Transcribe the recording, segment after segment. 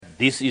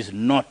This is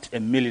not a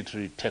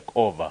military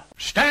takeover.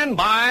 Stand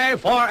by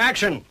for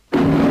action.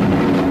 Greenville,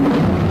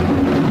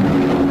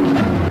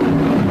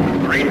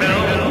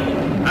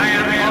 I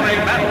am on a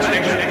battle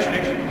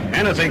station.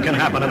 Anything can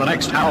happen in the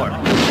next hour.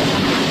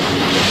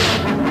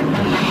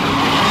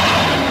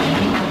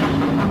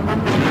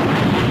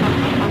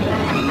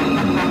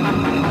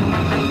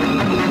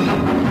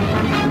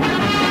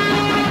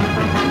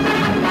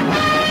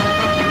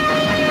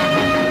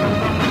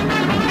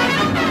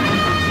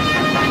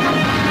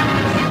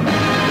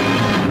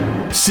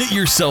 Sit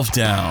yourself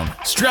down,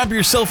 strap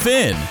yourself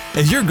in,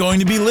 as you're going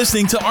to be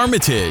listening to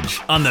Armitage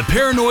on the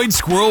Paranoid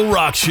Squirrel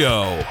Rock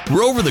Show,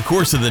 where over the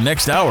course of the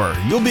next hour,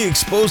 you'll be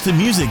exposed to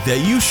music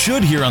that you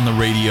should hear on the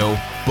radio,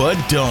 but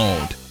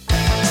don't.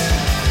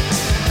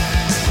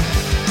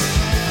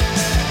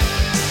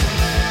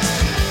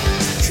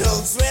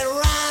 Cold sweat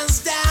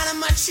runs down on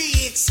my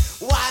cheeks,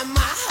 while my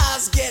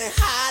heart's getting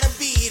hard to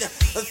beat.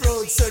 The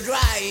throat's so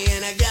dry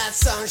and I got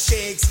some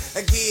shakes.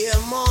 I get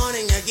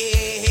morning, I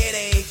get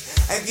headache.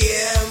 I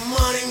get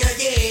morning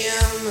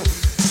again.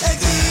 I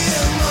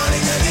get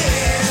morning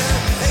again.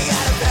 I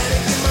got a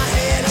panic in my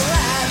head, I'm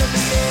rather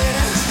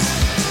beating.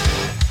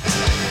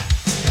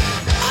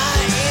 I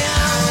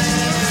am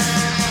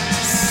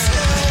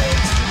so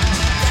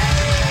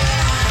bad.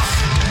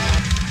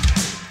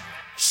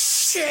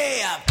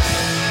 Shit.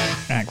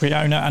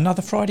 Griona,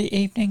 another Friday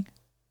evening,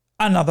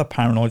 another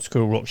Paranoid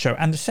Squirrel Rock Show,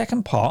 and the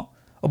second part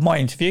of my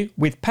interview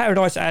with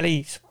Paradise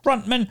Alley's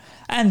frontman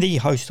and the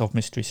host of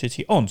Mystery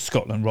City on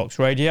Scotland Rocks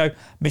Radio,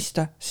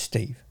 Mr.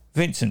 Steve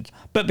Vincent.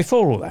 But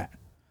before all that,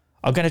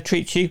 I'm going to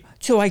treat you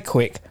to a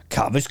quick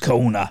Covers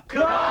Corner.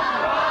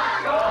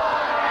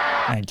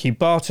 Thank you,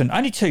 Barton.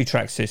 Only 2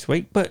 tracks this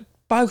week, but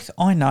both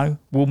I know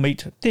will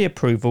meet the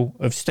approval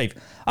of Steve.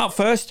 Up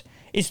first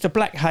is the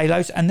Black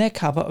Halos and their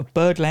cover of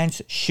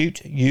Birdland's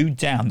Shoot You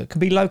Down, that can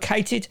be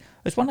located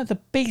as one of the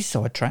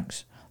B-side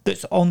tracks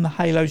that's on the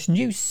Halos'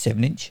 new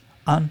 7-inch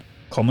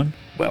Uncommon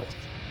Wealth.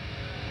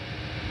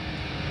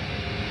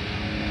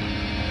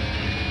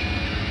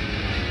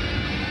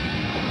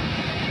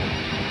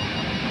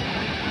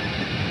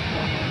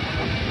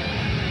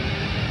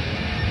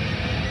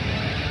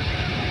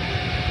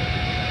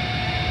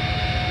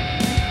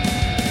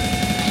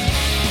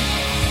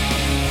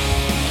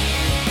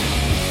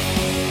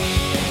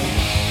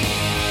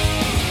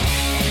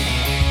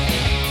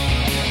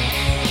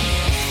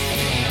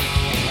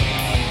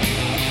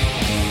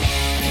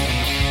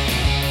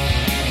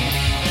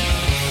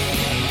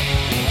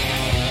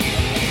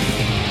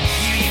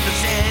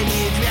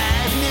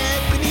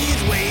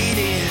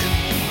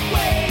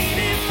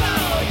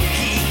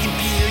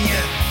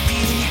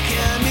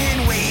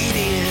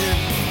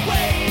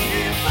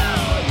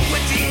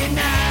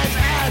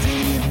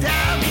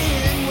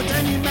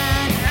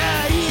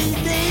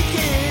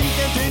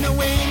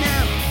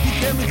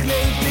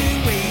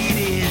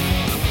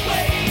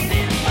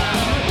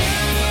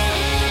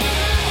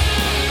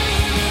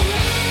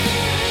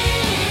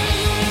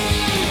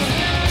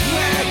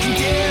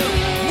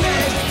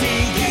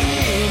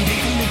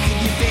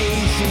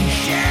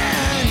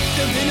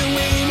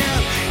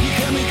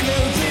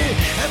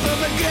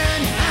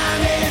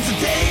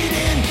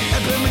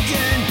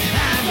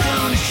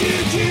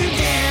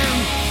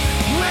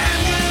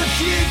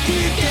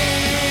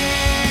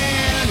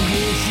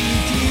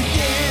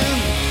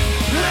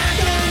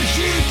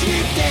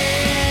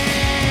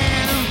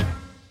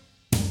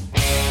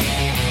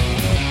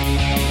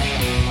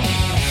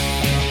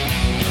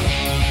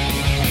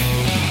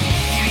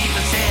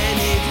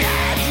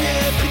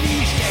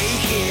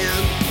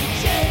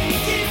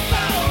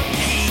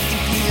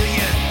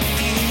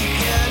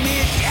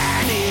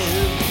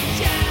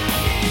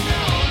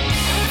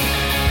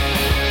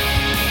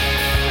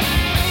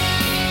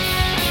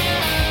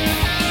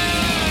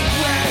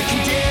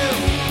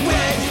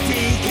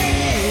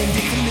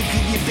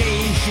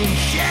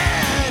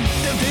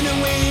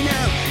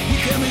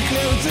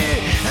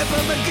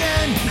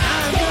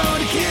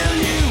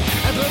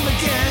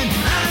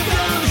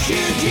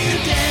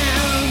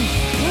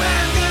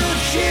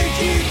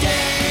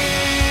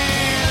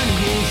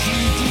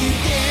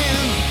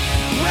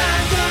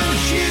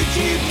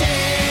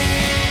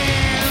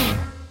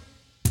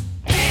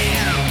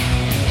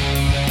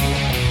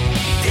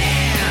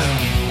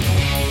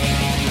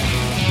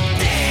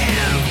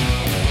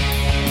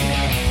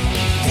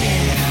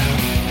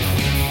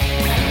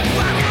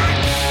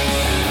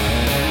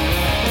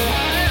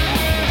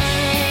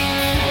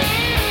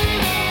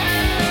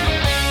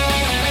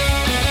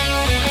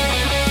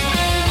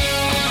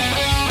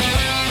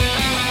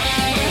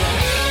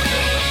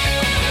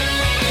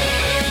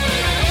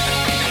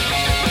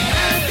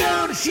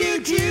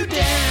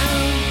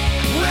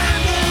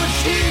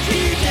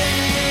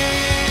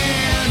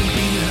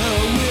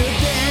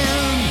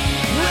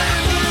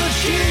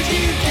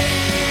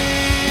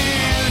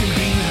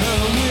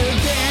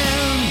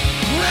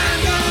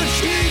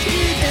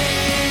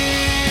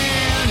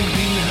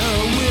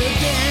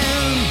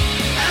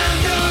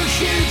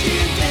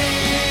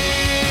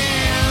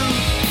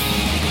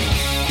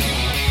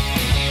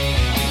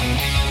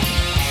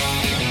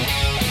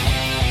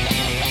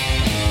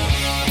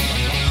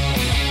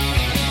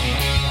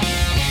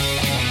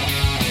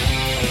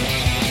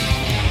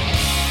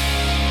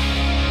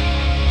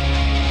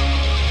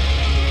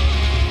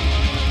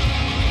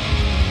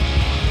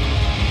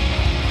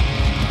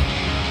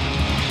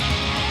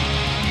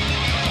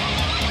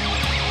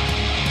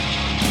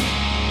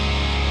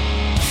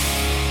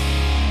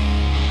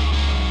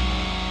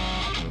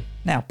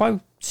 Now,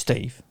 both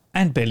Steve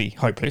and Billy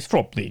Hopeless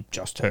from the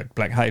just heard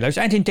Black Halos,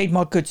 and indeed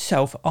my good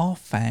self, are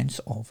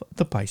fans of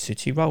the Bay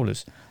City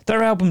Rollers.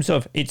 Their albums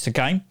of It's a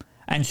Game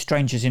and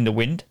Strangers in the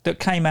Wind, that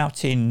came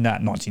out in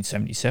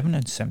 1977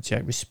 and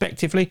 78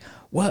 respectively,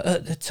 were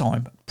at the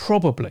time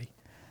probably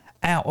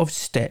out of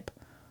step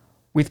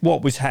with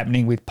what was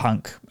happening with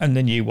punk and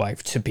the new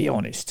wave, to be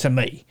honest. To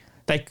me,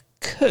 they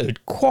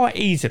could quite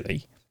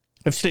easily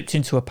have slipped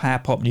into a power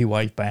pop new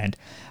wave band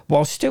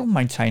while still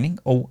maintaining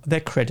all their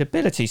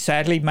credibility.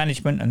 Sadly,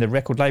 management and the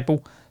record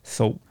label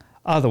thought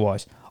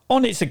otherwise.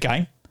 On It's a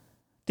Game,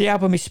 the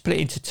album is split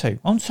into two.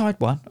 On side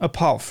one,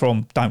 apart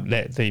from Don't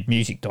Let the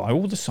Music Die,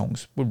 all the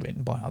songs were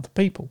written by other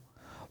people.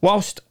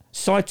 Whilst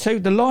side two,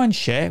 the lion's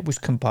share was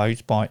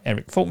composed by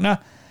Eric Faulkner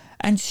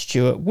and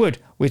Stuart Wood,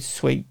 with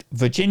Sweet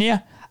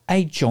Virginia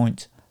a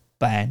joint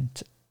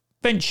band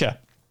venture.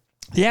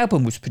 The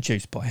album was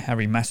produced by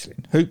Harry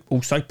Maslin, who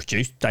also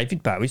produced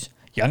David Bowie's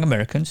Young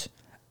Americans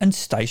and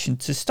Station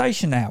to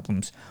Station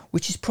albums,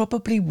 which is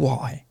probably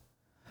why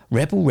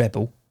Rebel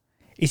Rebel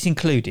is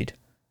included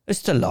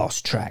as the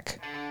last track.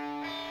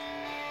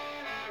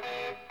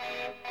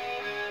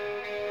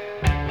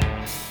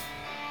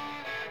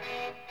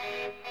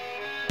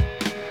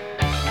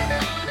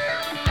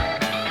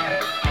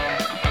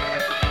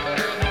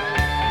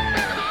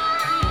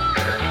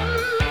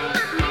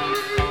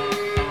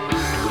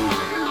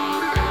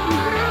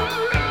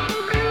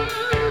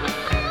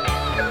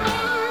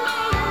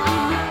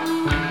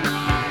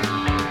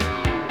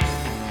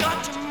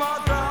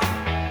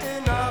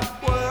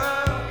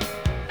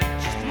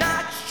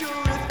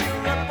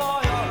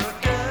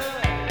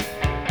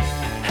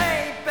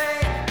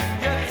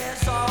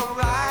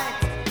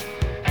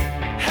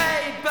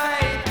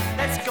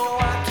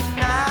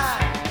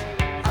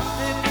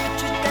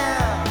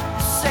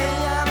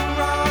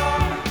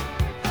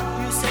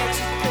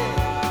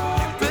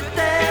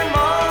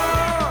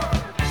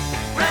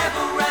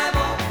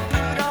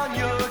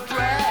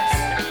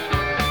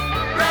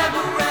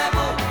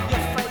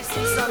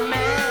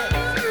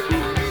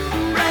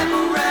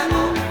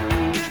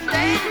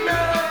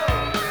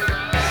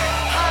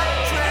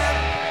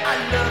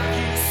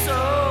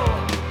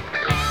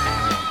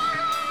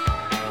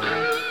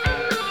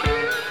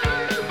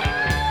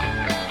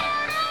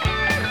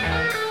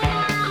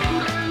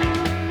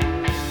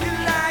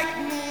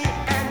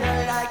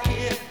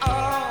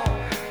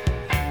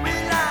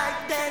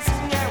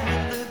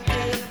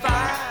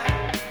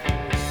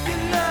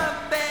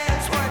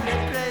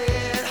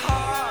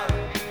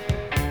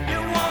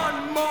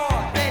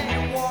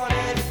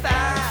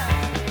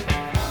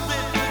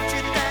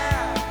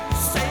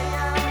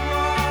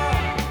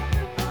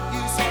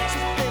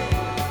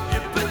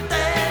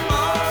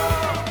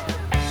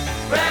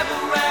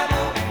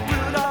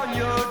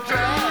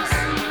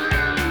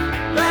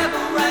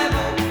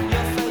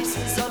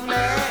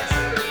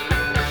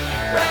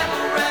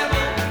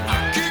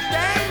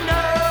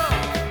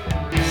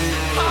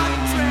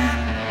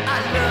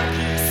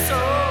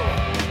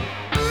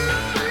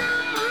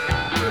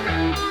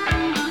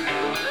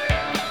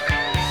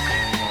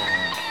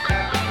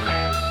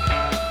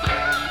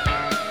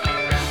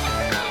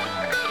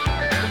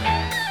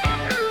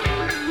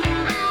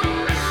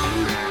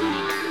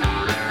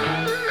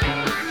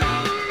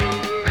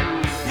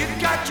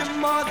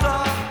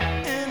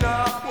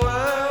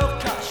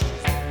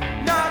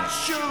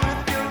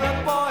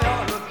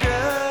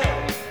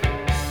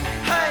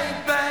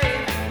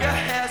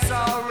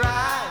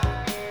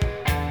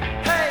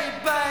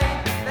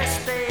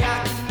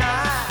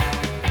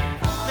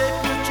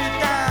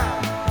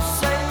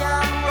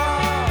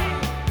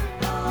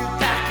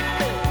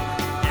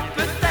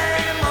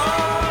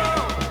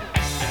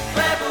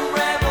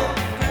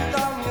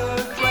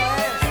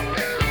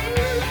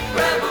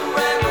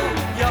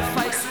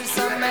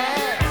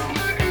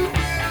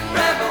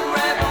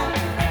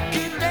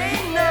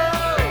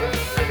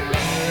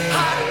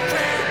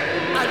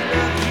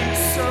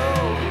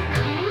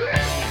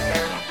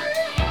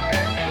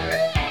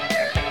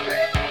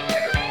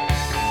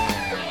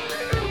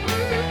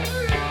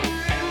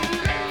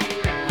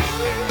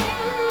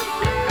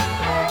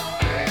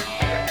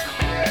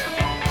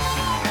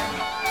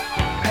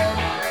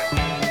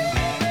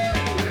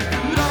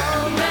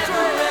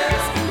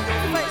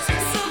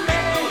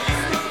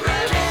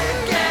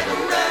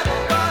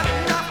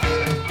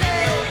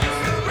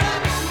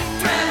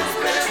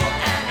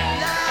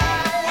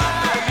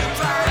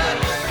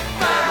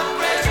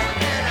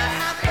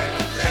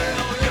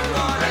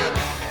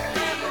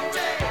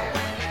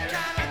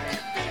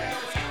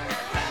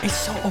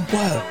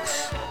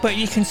 Works, but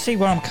you can see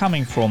where I'm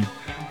coming from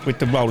with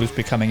the Rollers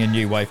becoming a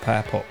new wave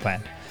power pop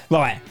band.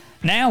 Right,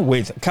 now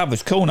with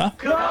Covers Corner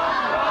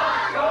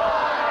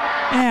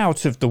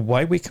out of the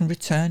way, we can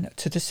return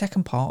to the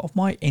second part of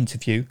my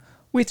interview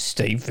with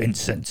Steve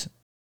Vincent.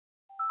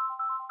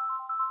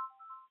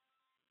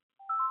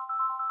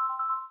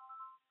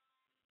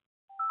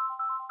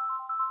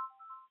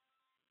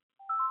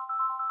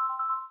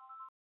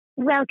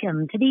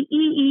 Welcome to the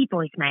EE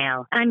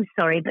voicemail. I'm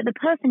sorry, but the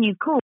person you've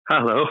called...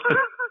 Hello.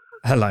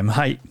 Hello,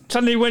 mate.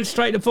 Suddenly went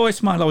straight to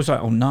voicemail. I was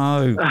like, oh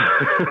no.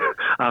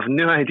 I've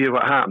no idea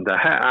what happened. I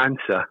hit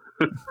answer.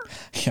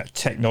 Yeah,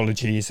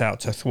 technology is out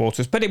to thwart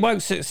us, but it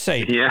won't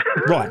succeed. Yeah.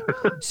 Right.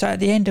 So at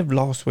the end of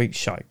last week's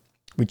show,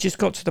 we just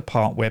got to the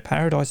part where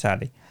Paradise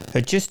Alley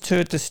had just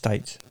toured the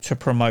States to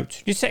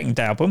promote your second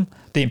album,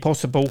 The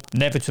Impossible,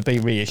 Never to Be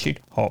Reissued,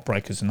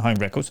 Heartbreakers and Home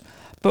Records,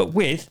 but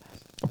with,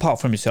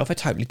 apart from yourself, a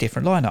totally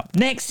different lineup.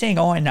 Next thing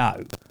I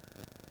know,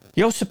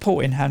 you're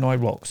supporting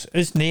Hanoi Rocks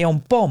as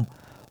Neon Bomb.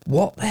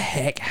 What the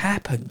heck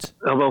happened?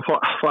 Well,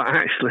 what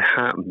actually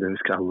happened, there was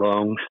a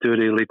long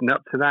story leading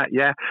up to that,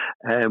 yeah.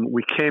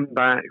 We came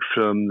back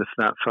from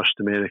that first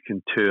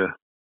American tour,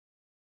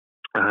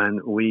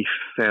 and we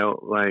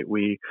felt like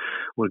we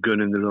were going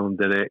in the wrong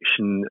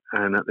direction,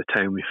 and at the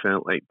time we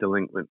felt like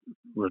Delinquent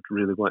were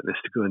really wanting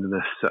us to go into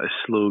this sort of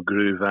slow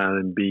groove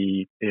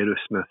R&B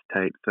Aerosmith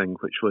type thing,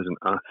 which wasn't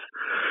us.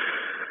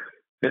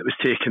 It was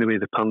taking away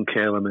the punk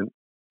element.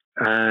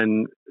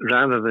 And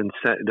rather than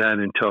sit down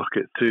and talk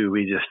it through,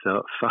 we just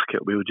thought, fuck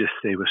it, we'll just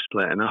say we're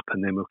splitting up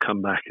and then we'll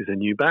come back as a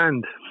new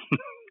band.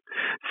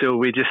 So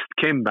we just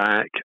came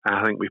back.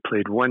 I think we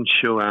played one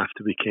show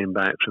after we came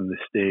back from the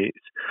States,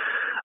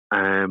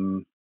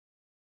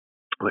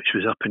 which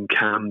was up in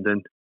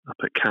Camden, up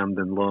at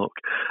Camden Lock,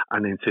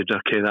 and then said,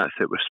 okay, that's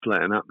it, we're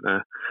splitting up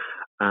now.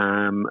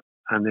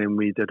 And then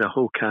we did a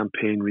whole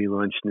campaign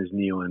relaunching as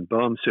Neon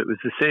Bomb. So it was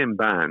the same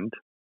band,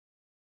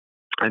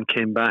 and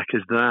came back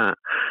as that.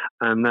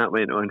 And that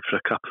went on for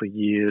a couple of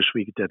years.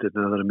 We did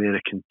another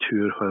American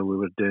tour while we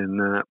were doing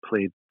that,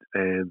 played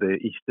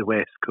the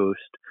West Coast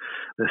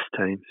this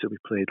time. So we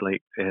played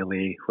like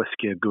LA,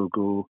 Whiskey A Go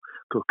Go,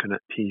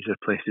 Coconut Teaser,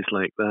 places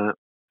like that.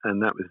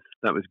 And that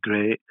was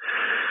great.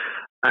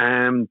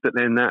 But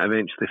then that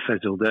eventually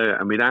fizzled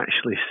out, and we'd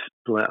actually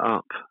split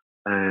up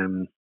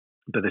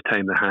by the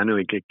time the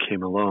Hanoi gig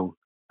came along.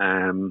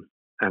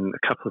 And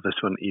a couple of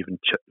us weren't even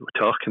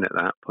talking at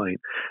that point.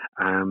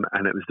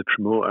 And it was the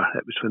promoter.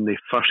 It was when they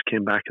first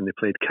came back and they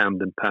played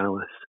Camden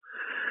Palace.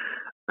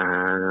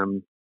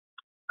 And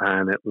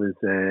it was,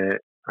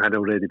 I'd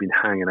already been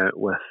hanging out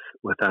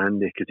with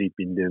Andy because he'd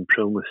been doing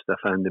promo stuff,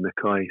 Andy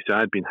McCoy. So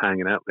I'd been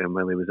hanging out with him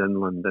while he was in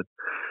London.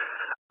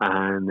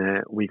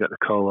 And we got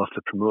the call off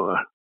the promoter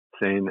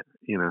saying,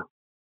 you know,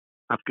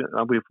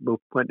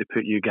 we'll want to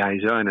put you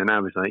guys on. And I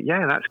was like,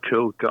 yeah, that's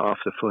cool. Got off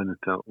the phone and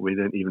thought we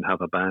didn't even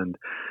have a band.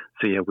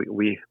 So yeah,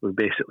 we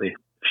basically,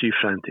 a few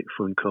frantic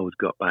phone calls,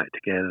 got back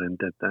together and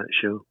did that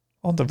show.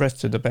 On the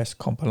Rest of the Best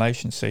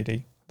compilation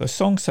CD, the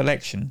song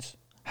selections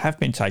have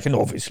been taken,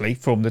 obviously,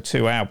 from the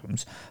two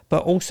albums,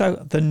 but also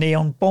the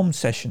Neon Bomb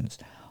sessions.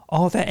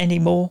 Are there any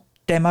more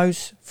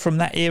demos from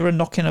that era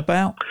knocking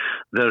about?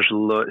 There's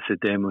lots of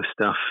demo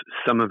stuff.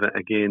 Some of it,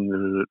 again,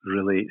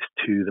 relates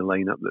to the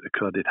lineup that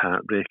recorded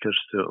Heartbreakers,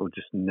 so it'll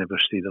just never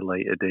see the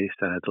light of day,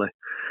 sadly.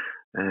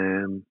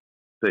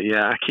 But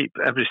yeah, I keep,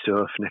 every so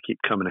often, I keep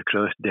coming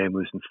across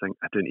demos and think,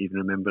 I don't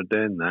even remember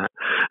doing that.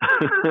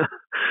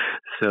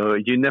 So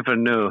you never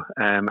know.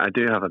 I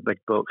do have a big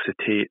box of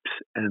tapes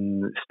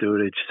in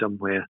storage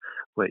somewhere,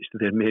 which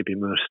there may be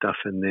more stuff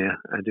in there.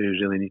 I do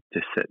really need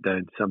to sit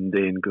down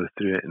someday and go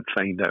through it and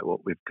find out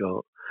what we've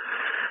got.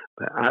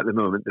 But at the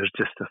moment, there's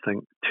just, I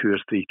think, 2 or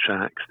 3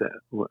 tracks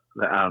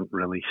that aren't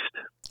released.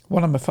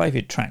 One of my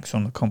favourite tracks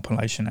on the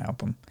compilation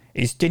album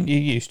is Didn't You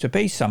Used to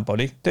Be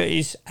Somebody, that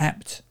is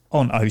apt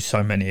on oh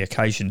so many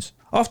occasions.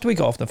 After we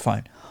got off the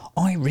phone,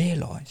 I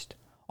realised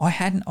I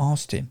hadn't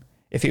asked him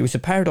if it was a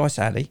Paradise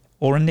Alley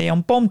or a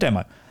Neon Bomb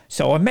demo.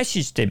 So I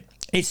messaged him.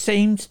 It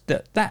seems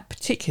that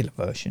particular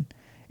version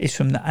is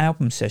from the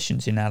album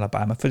sessions in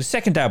Alabama for the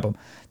second album.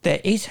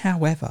 There is,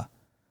 however,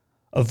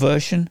 a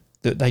version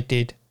that they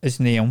did as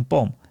Neon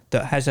Bomb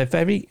that has a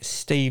very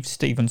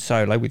Steven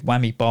solo with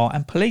whammy bar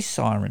and police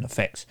siren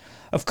effects.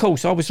 Of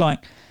course, I was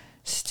like,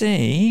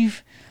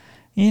 Steve,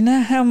 you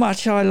know how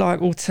much I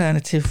like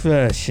alternative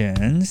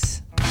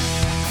versions?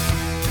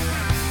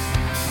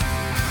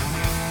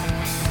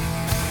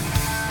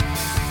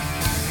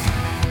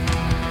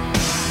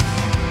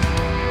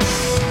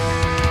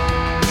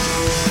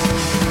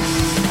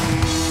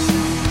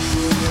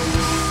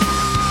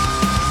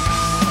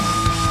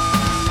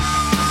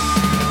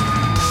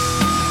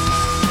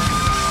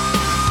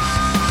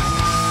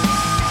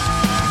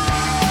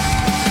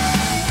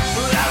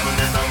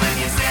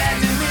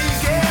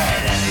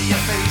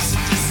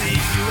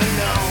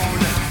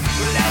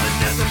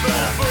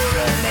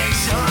 Forever.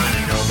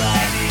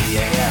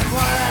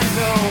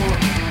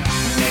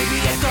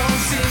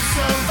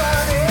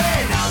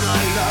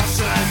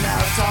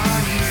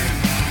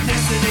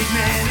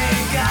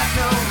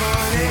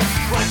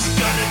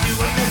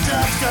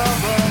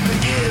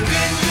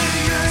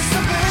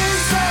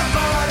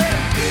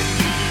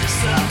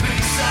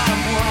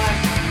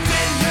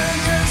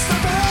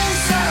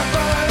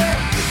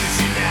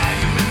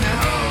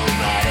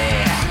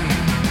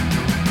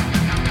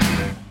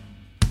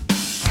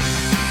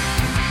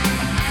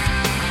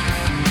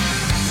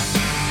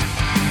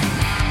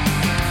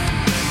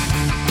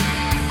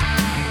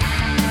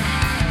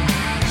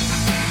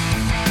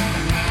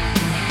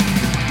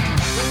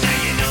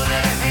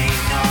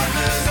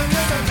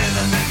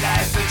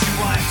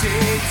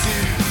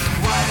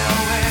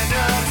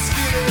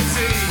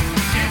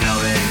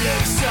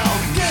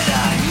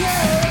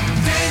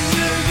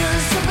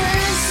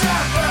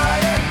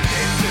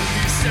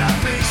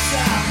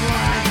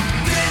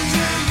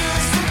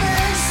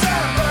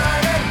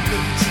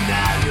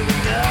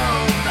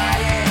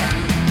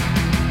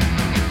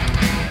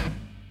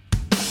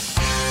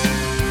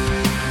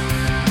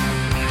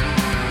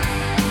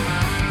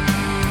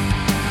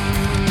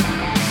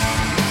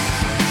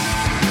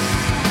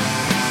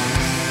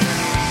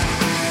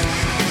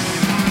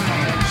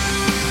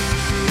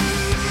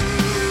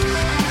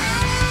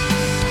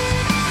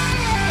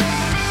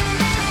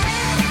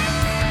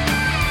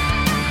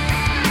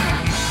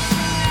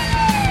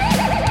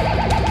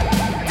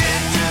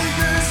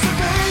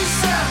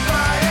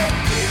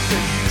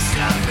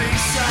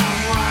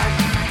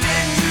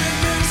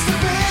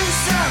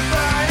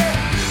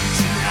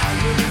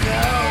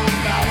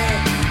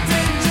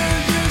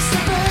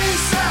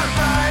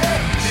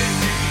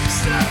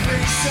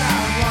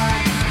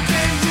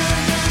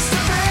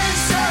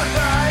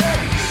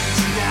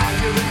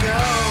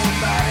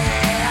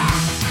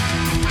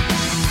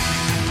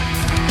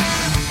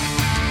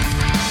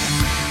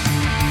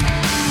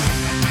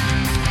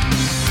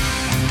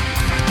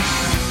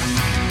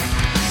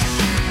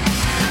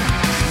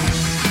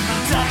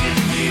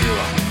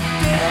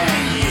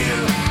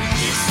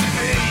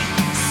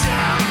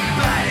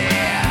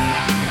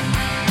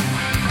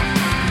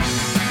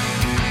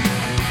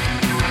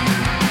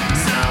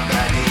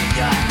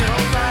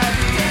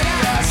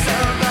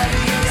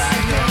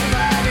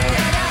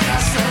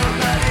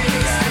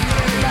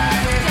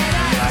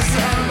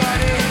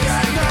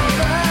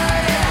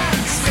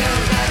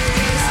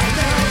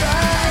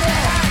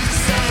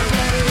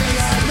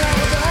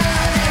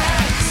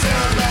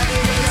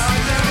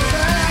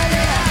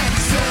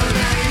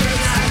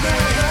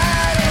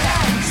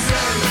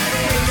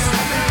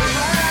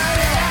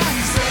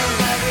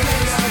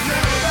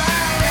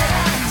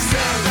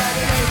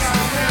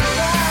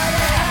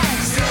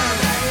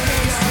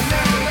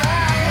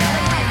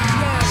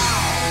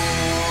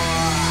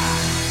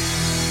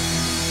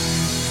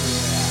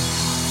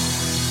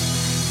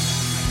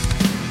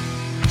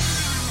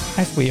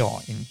 As we are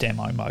in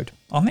demo mode,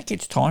 I think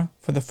it's time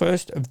for the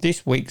first of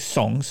this week's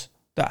songs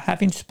that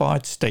have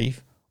inspired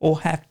Steve or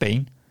have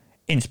been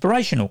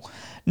inspirational.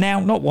 Now,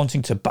 not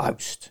wanting to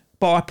boast,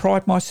 but I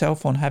pride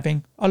myself on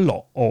having a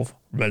lot of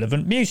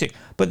relevant music.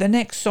 But the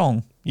next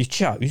song you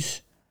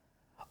chose,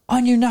 I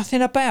knew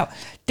nothing about,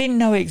 didn't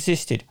know it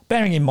existed.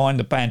 Bearing in mind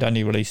the band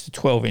only released a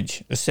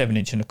 12-inch, a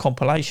 7-inch and a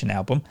compilation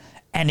album,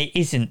 and it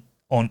isn't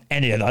on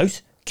any of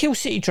those. Kill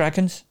City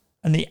Dragons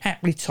and the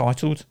aptly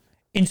titled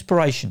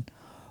Inspiration.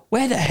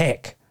 Where the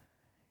heck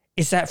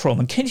is that from?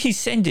 And can you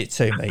send it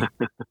to me?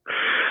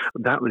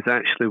 That was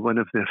actually one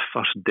of their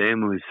first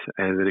demos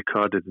they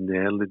recorded in the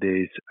early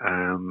days,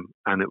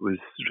 and it was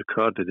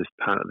recorded as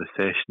part of the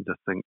sessions, I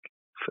think,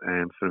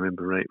 if I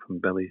remember right, when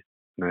Billy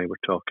and I were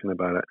talking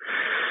about it,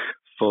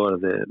 for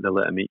the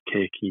Let 'Em Eat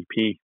Cake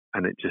EP,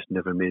 and it just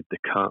never made the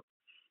cut.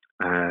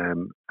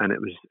 And it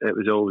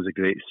was always a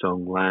great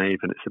song live,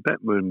 and it's a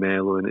bit more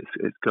mellow, and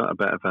it's got a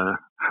bit of a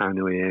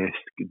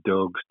Hanoi-esque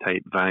Dogs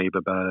type vibe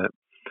about it.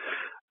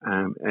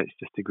 It's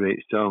just a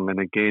great song, and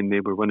again,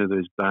 they were one of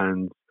those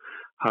bands,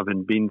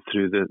 having been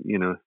through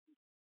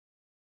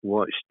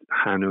watched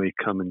Hanoi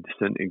come and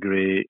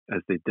disintegrate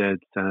as they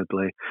did,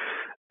 sadly,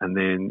 and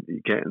then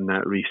getting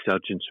that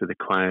resurgence with the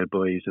Choir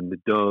Boys and the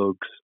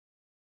Dogs,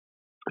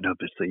 and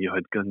obviously you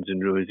had Guns N'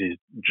 Roses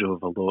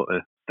drove a lot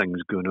of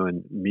things going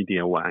on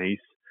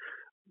media-wise,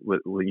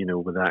 with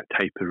that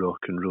type of rock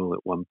and roll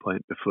at one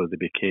point before they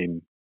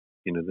became,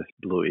 this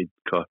bloated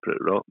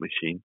corporate rock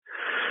machine.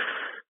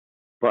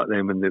 But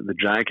then when the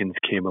Dragons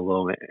came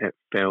along, it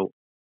felt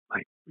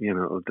like,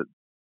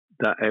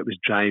 that it was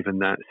driving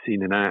that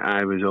scene. And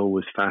I was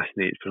always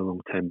fascinated for a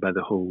long time by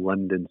the whole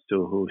London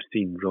Soho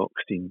scene, rock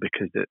scene,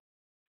 because it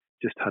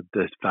just had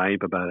this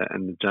vibe about it.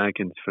 And the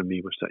Dragons, for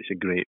me, were such a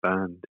great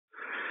band.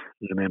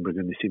 I remember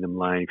going to see them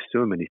live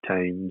so many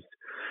times.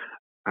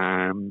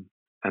 And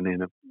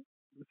then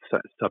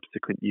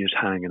subsequent years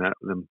hanging out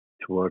with them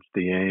towards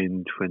the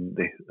end when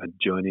they had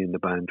Johnny in the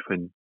band,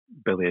 when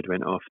Billy had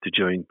went off to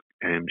join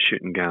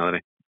Shooting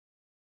Gallery,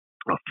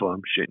 or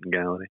form Shooting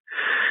Gallery.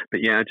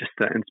 But yeah, just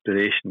that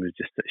Inspiration was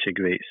just such a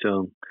great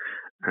song,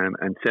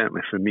 and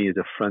certainly for me as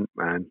a front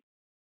man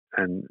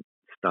and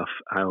stuff,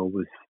 I'm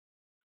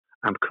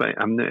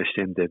not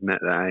ashamed to admit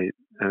that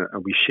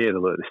we share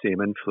a lot of the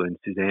same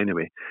influences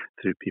anyway,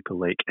 through people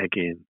like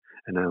Iggy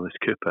and Alice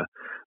Cooper.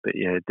 But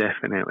yeah,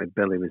 definitely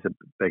Billy was a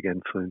big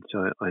influence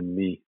on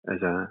me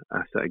as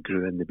I sort of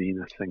grew into being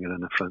a singer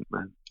and a front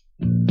man.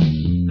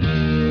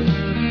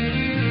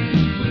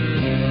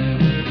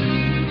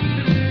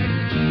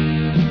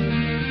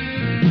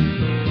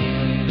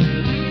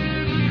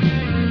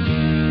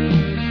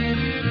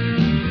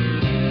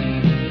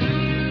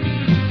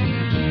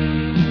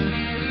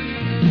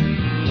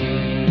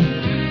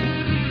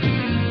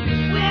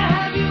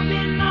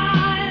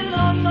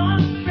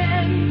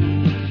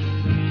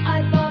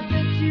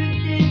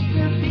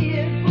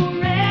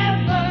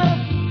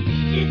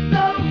 It's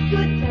so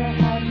good to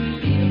have you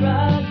here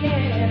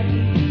again.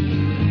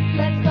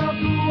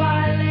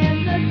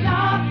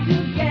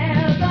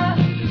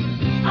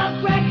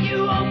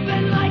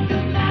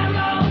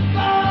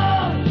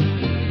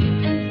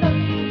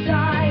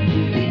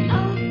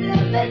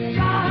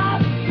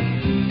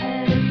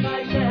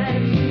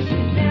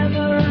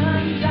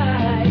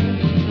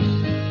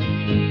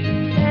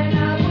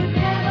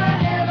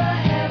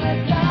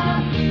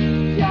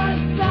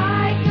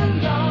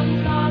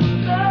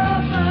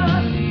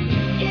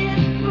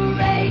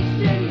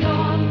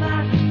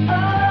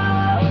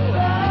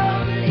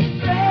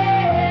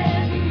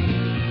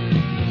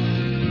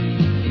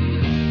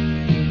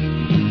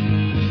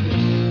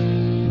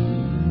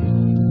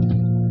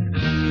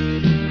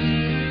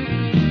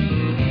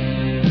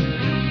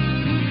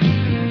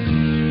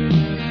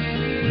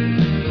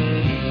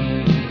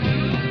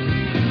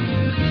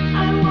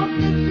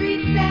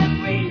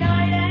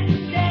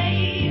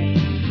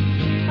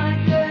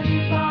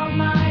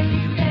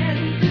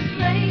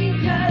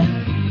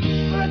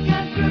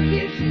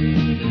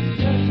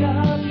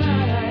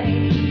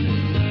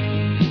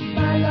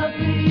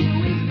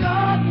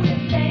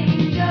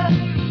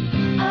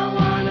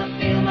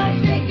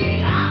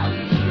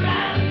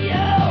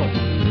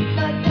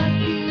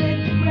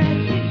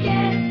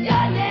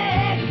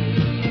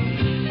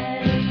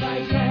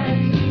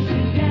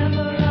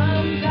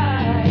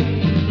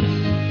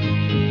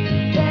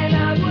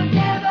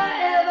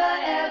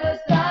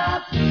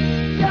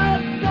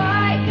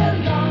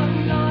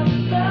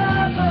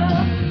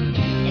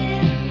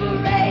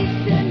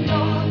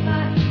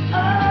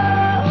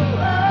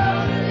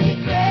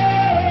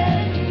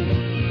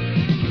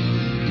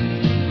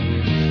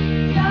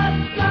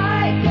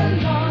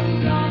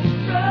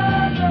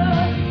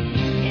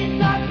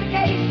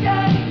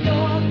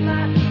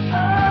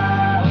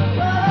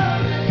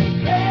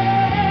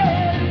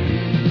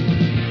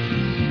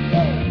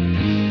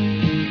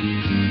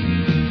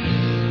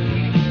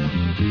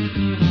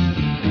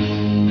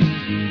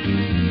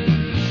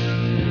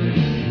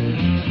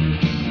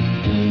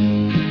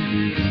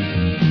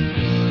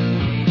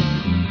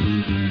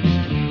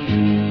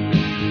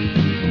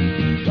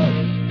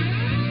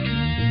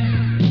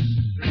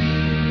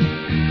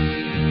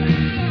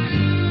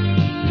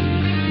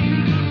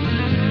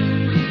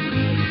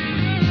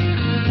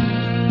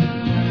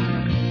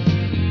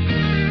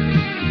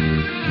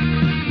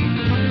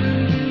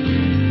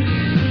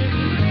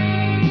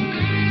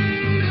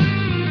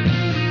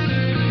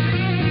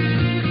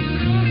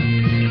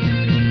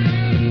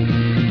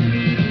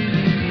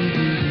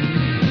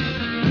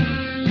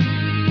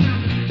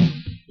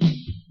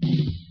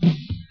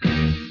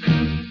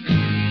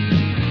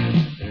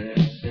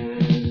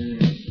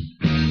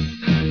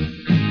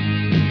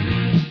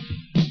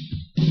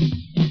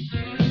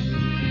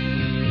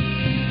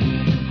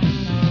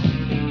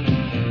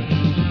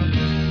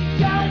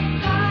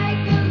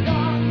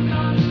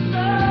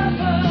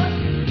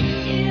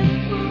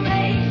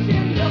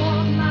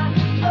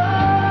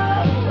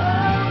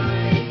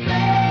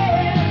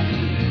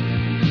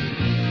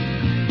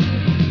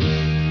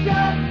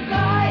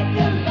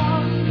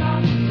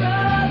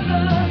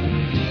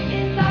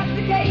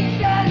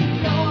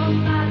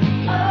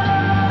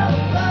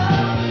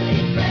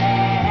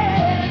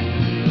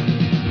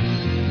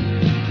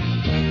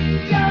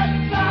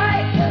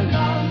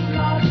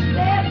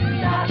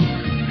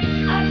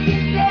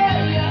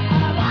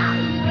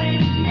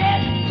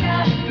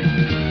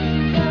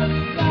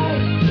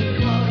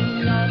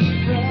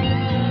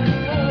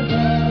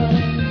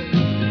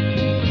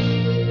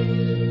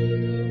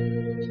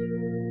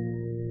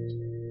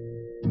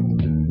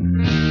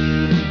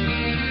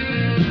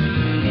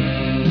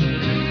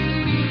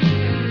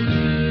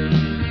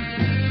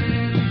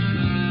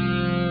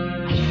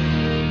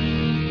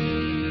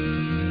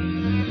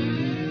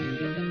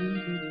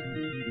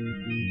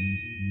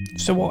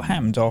 So what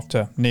happened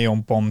after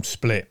Neon Bomb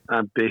split?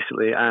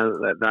 Basically,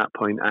 at that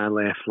point, I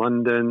left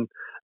London,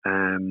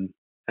 and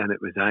it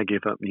was I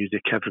gave up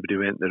music. Everybody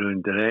went their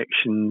own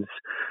directions,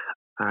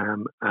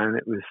 and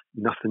it was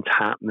nothing's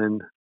happening.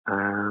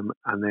 And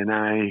then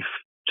I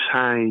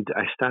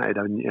started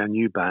a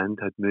new band.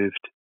 I'd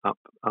moved up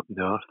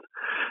north,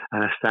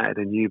 and I started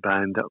a new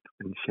band up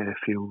in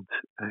Sheffield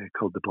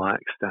called the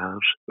Black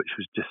Stars, which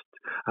was just,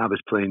 I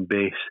was playing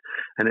bass,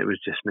 and it was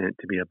just meant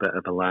to be a bit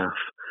of a laugh.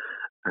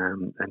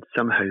 And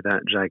somehow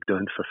that dragged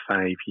on for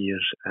 5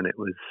 years, and it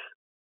was,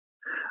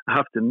 I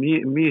have to,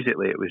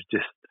 musically it was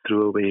just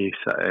throwaway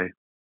sort of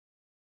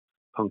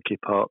punky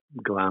pop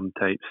glam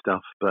type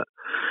stuff, but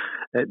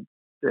it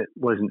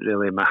wasn't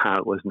really, my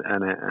heart wasn't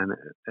in it, and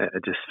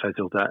it just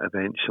fizzled out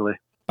eventually.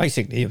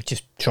 Basically, you were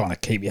just trying to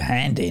keep your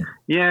hand in.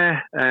 Yeah,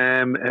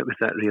 it was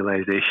that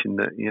realisation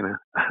that, you know,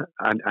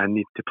 I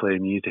need to play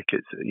music.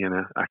 It's, you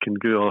know, I can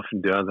go off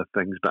and do other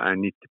things, but I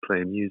need to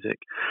play music.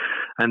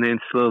 And then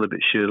slowly but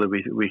surely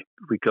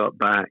we got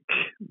back,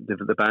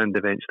 the band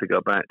eventually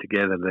got back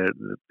together.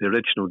 The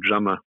original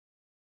drummer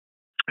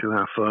who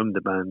I formed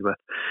the band with,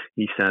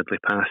 he sadly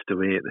passed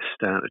away at the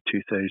start of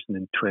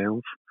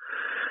 2012.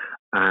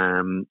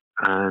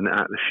 And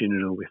at the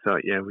funeral, we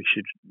thought, yeah, we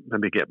should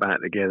maybe get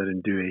back together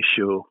and do a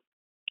show,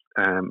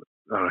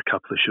 or a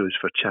couple of shows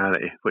for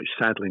charity, which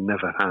sadly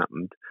never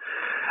happened.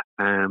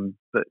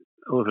 But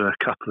over a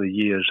couple of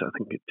years, I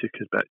think it took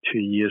us about 2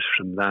 years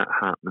from that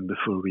happening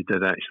before we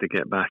did actually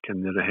get back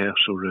in the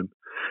rehearsal room.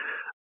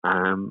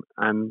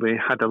 And we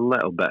had a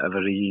little bit of a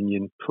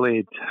reunion,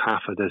 played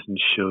half a dozen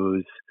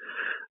shows,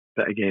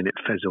 but again, it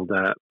fizzled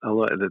out. A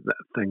lot of the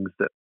things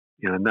that,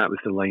 you know, and that was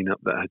the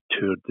lineup that had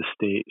toured the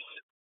States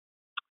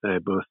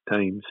both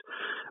times.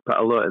 But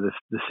a lot of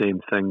the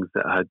same things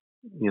that had,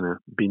 you know,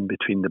 been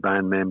between the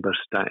band members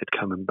started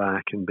coming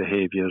back, and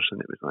behaviours, and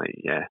it was like,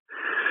 yeah,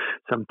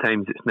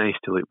 sometimes it's nice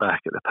to look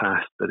back at the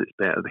past, but it's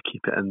better to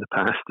keep it in the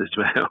past as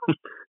well.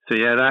 So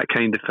yeah, that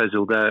kind of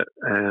fizzled out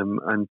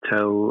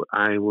until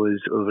I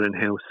was over in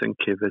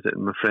Helsinki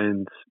visiting my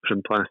friends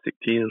from Plastic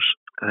Tears,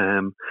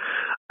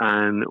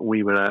 and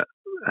we were at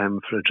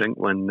for a drink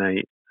one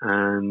night,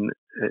 and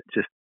it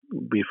just,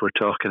 we were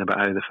talking about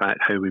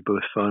how we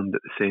both formed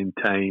at the same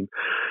time,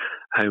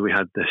 how we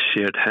had this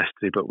shared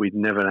history, but we'd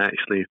never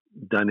actually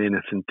done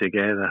anything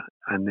together.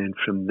 And then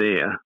from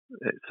there,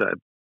 it sort of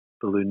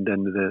ballooned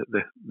into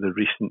the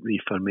recent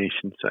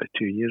reformation, sort of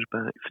 3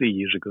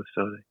 years ago,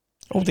 sorry.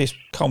 All this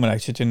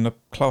culminated in the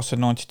Class of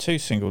 92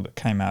 single that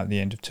came out at the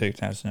end of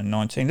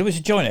 2019. There was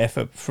a joint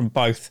effort from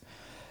both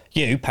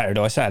you,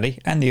 Paradise Alley,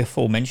 and the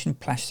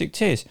aforementioned Plastic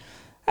Tears.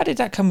 How did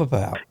that come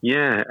about?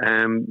 Yeah,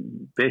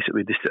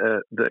 basically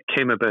that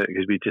came about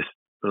because we just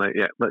were like,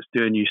 yeah, let's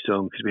do a new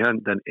song, because we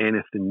hadn't done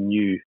anything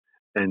new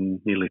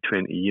in nearly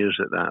 20 years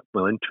at that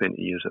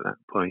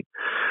point.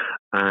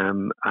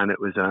 And it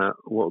was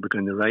what we're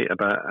going to write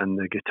about, and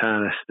the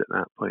guitarist at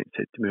that point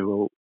said to me,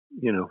 well,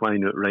 you know, why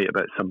not write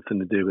about something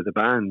to do with the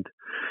band?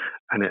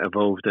 And it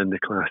evolved into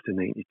Class of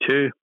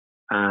 92.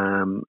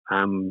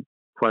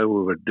 While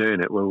we were doing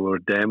it, while we were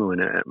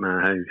demoing it at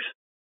my house,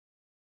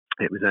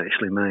 it was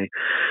actually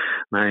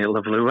my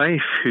lovely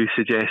wife who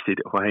suggested,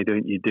 why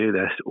don't you do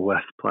this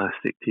with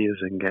Plastic Tears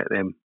and get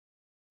them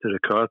to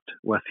record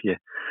with you?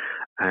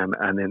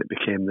 And then it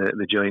became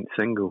the joint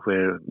single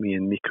where me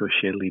and Nico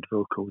share lead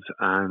vocals.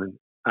 And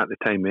at the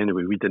time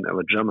anyway, we didn't have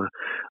a drummer,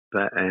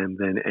 but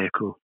then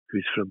Echo,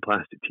 who's from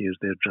Plastic Tears,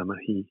 their drummer,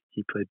 he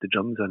played the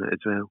drums on it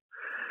as well.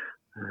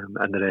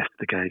 And the rest of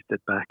the guys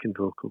did backing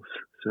vocals.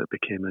 So it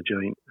became a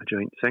joint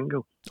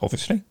single.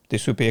 Obviously,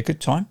 this would be a good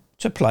time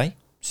to play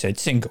said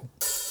single.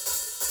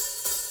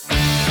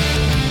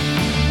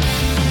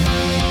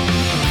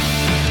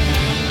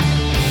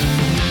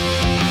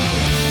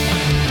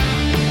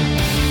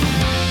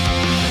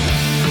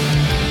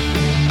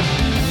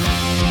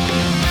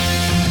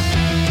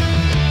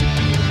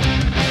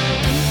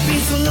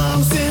 Been so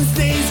long since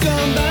days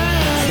gone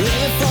by.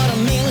 Living for the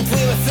minute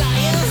we were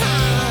flying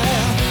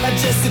high.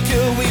 Just a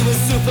girl, we were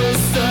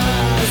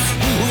superstars.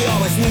 We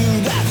always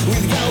knew that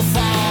we'd go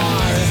far.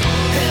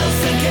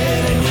 Helsinki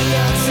and New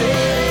York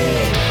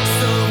City,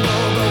 so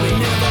low but we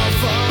never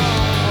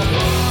fall.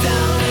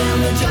 Down in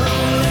the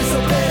jungle it's so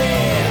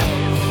pretty,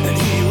 and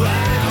here I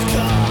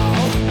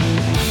call.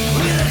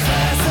 With a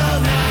class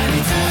of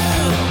 92,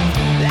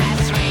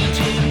 let's reach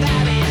to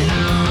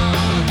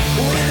Babylon.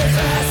 With a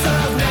class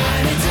of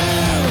 92,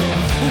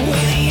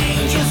 we're the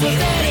angels with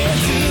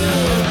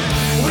attitude.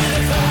 With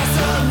a class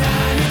of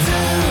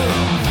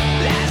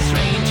 92, let's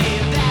reach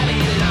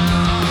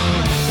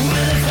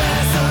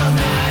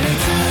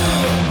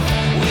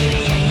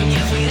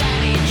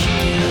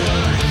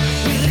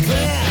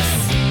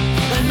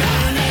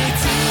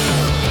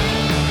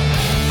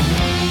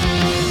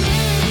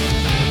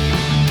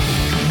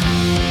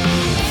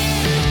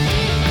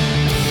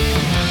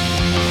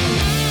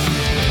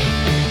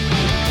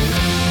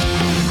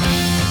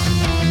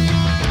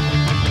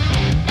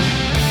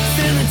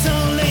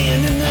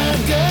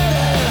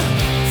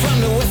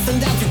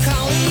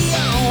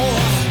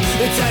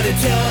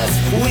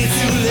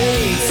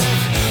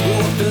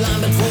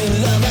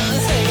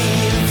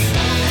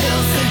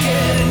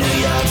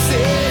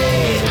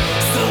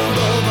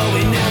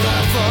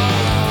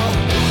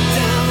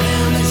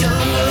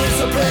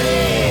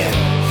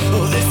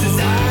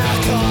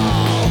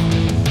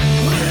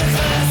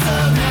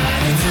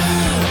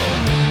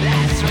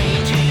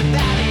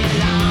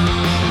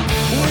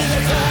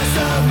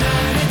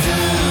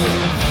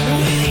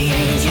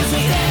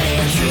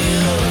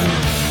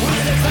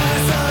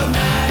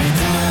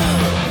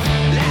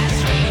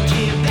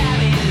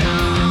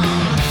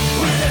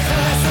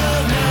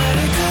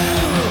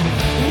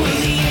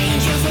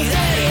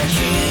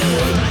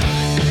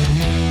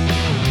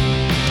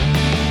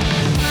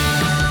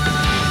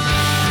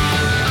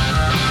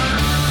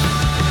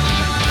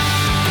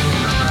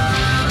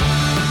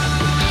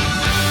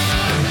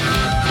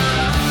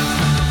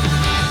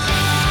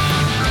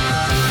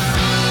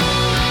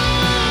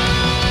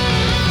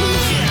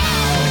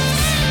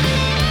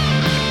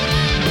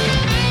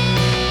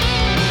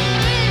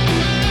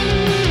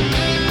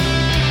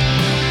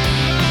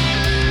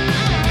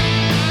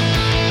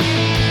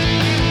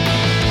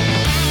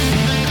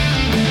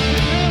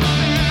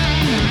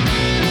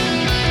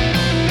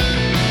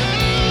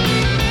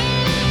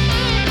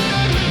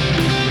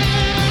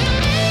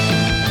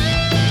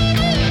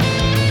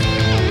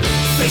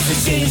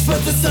Faces change,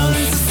 but the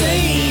sun's the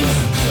same.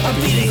 Our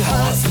beating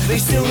hearts, they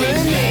still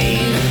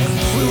remain.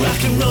 We're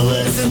rock and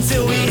rollers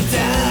until we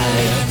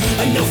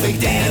die. No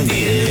fake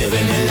dandy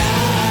living a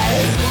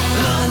lie.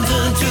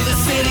 London to the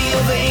city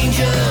of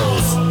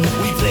angels,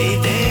 we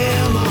played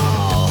them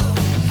all.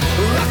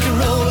 Rock and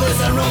rollers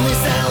are only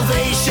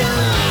salvation.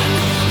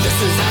 This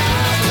is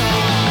our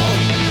call.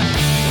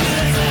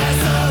 We're the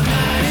class of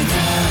 '92,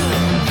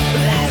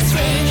 last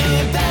train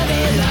in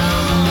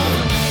Babylon.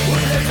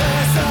 We're the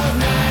class of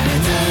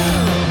 '92,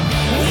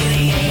 we're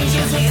the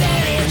angels with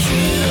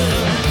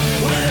attitude.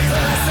 We're the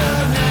class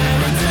of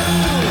 '92,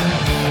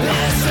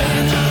 last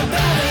train in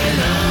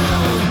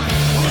Babylon.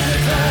 We're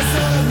the class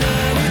of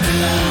 '92,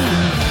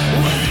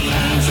 we're the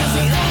angels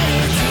with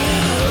attitude.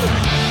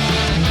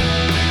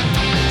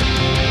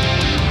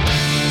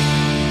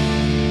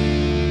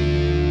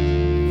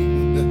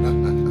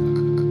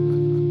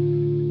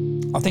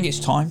 I think it's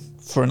time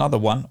for another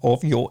one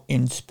of your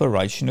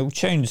inspirational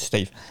tunes,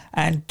 Steve.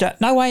 And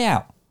No Way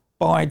Out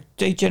by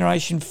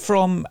D-Generation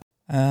from...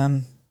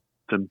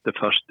 The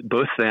first,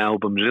 both the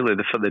albums really,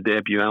 for the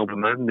debut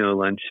album and No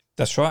Lunch.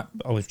 That's right,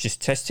 I was just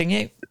testing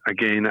it.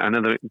 Again,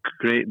 another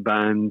great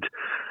band.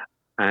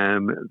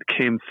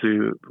 Came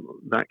through,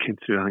 I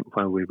think,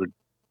 while we were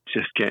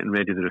just getting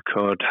ready to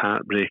record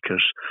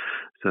Heartbreakers.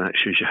 So that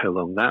shows you how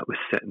long that was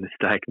sitting and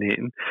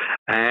stagnating.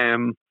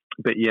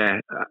 But yeah,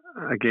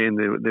 again,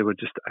 they were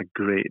just a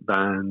great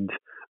band.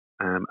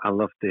 I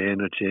loved the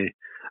energy,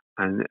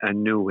 and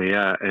No Way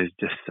Out is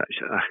just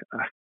such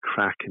a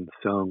cracking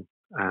song.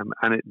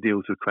 And it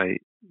deals with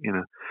quite,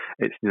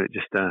 it's not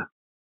just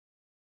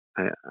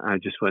I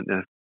just want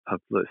to have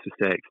lots of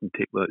sex and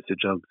take lots of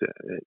drugs.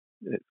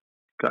 It's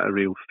got a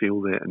real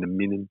feel there and a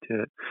meaning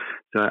to it.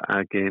 So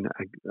again,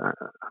 a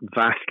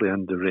vastly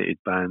underrated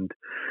band.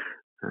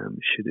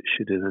 Should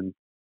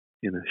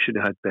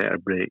have had better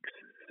breaks.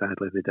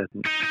 Sadly, they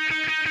didn't.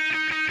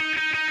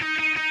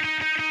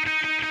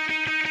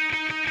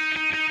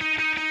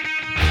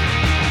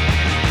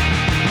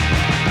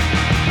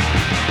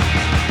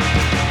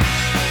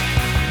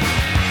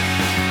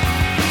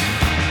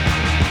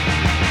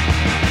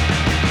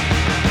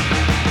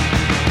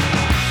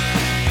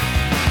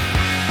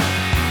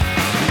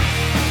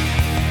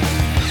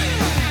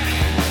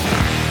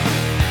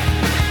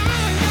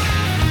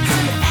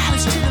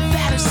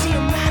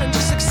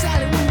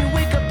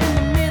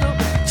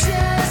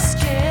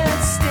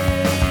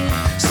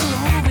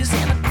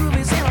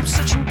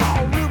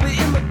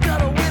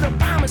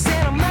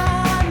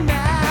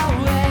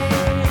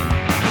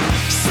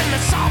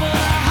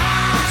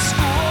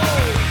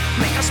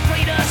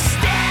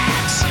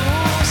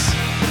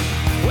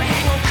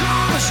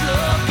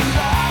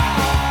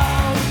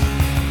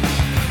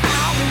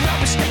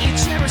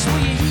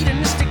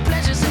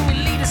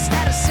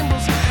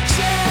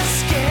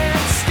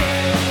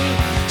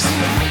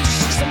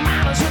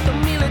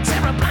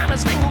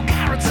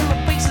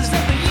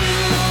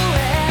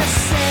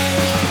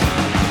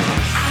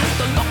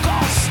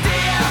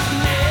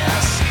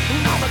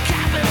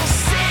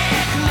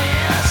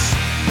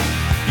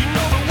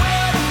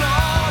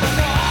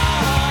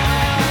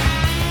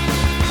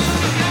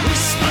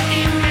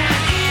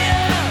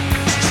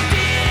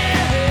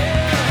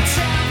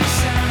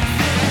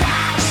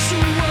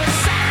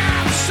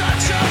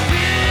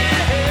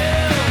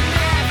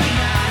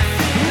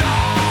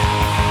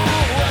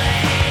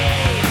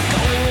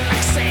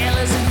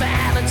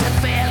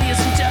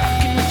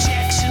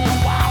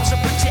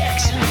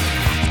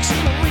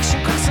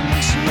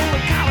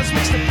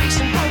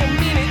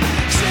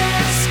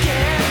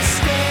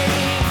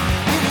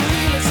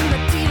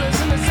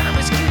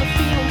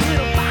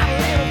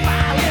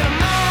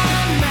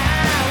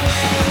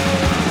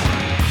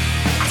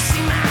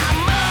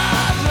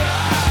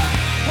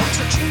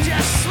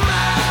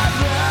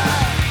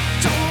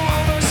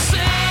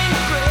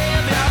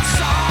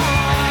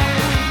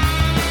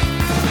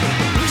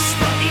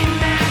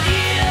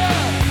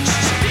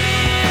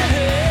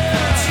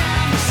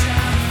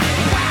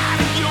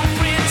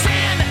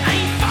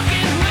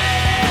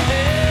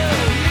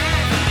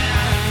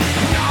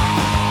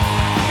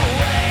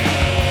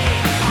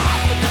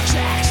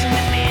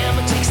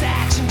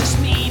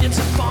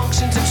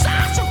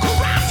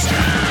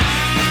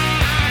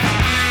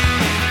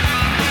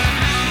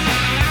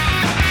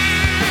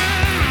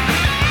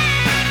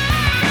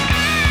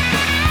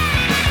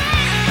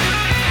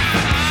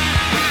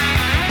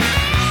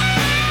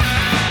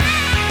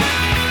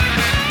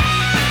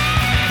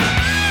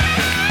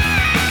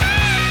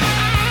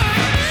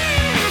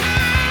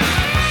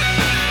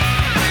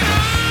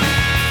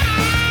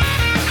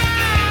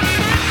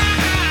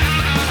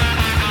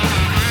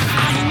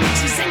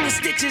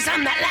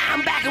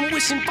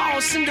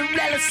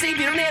 Cinderella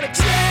savior and a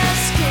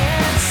just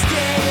can't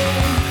stay.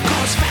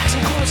 Cause facts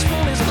and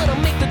correspondence, but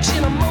I'll make the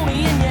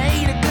ceremony and you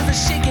hate it cause I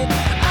shake it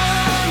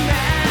on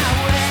my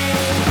way.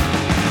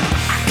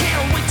 I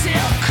can't wait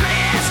till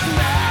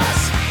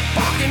Christmas,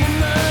 walking in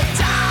the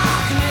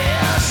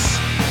darkness,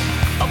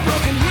 a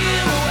broken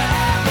hero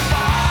at the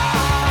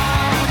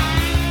bar.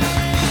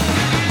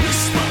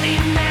 Whisper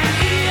in that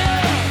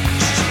ear,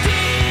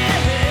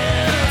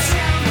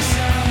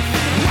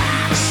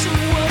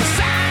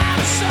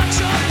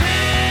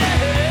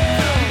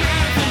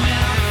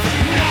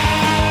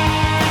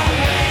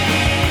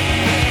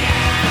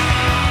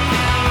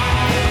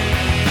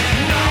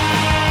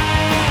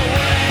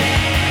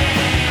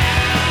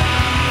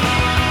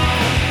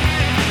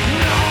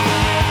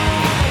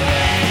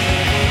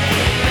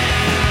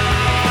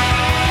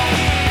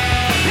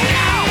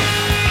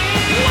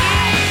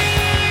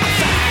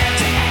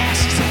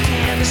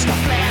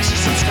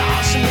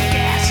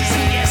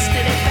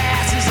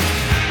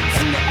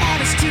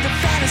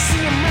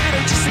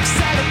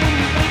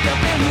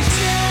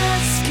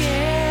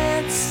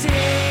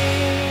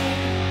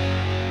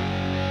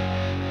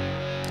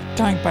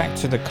 going back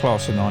to the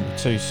Class of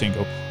 92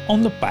 single,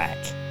 on the back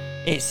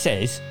it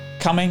says,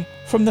 coming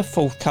from the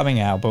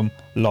forthcoming album,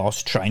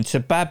 Last Train to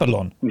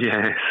Babylon.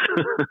 Yes.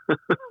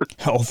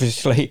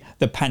 Obviously,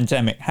 the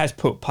pandemic has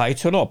put pay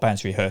to a lot of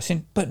bands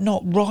rehearsing, but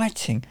not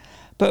writing.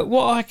 But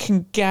what I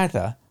can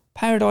gather,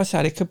 Paradise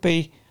Alley could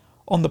be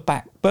on the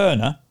back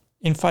burner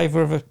in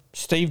favour of a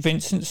Steve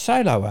Vincent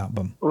solo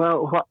album.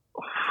 Well,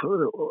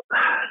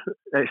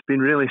 it's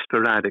been really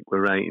sporadic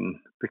with writing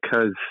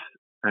because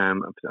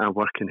I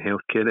work in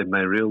healthcare in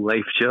my real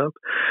life job.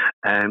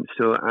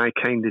 So I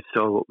kind of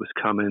saw what was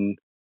coming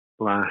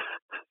last,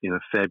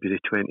 February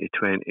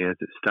 2020 as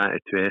it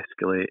started to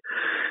escalate.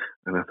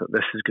 And I thought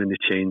this is going to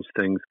change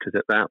things because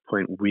at that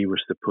point we were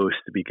supposed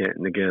to be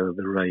getting together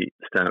to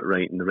start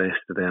writing the rest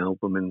of the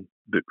album and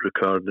book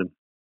recording.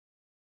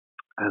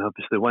 And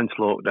obviously once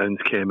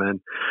lockdowns came in,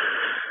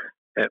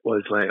 it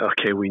was like,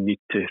 okay, we need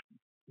to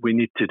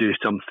do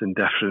something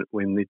different.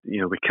 We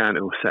can't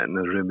all sit in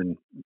a room and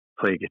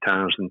play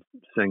guitars and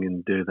sing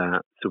and do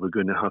that. So we're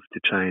going to have to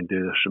try and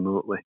do this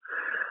remotely.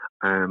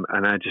 And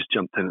I just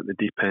jumped in at the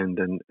deep end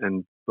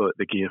and bought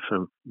the gear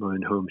from my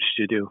own home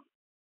studio.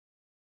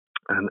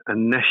 And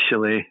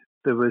initially,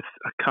 there was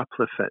a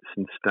couple of fits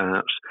and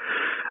starts.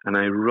 And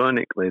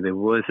ironically, there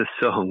was a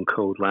song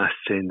called Last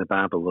Train to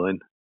Babylon,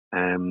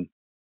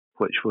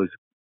 which was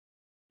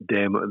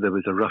demo. There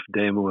was a rough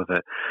demo of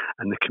it.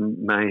 And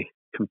my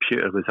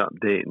computer was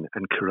updating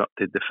and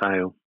corrupted the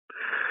file.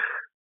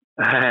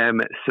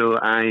 So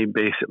I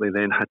basically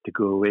then had to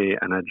go away,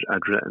 and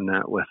I'd written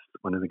that with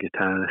one of the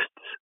guitarists.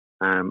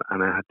 And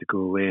I had to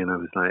go away, and I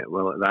was like,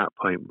 well, at that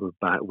point,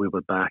 we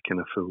were back in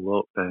a full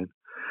lockdown.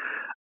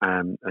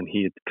 And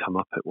he had come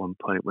up at one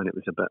point when it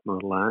was a bit more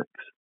lax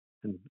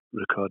and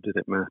recorded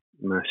at my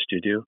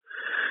studio.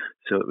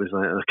 So it was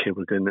like, okay,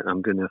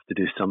 I'm going to have to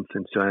do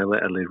something. So I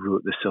literally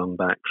wrote the song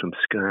back from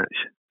scratch.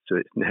 So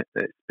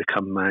it's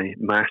become my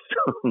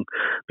song.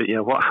 But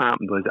yeah, what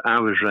happened was I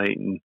was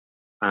writing,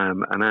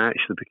 and I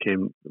actually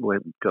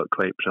got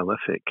quite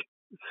prolific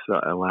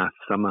sort of last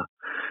summer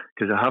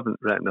because I haven't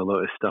written a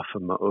lot of stuff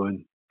on my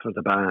own for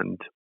the band.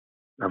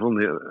 I've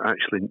only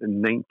actually,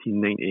 in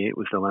 1998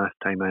 was the last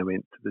time I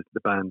went to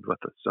the band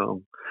with a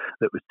song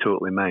that was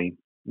totally mine,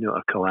 not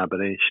a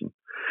collaboration.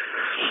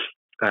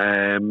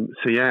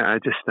 So yeah, I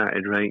just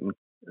started writing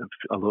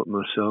a lot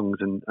more songs,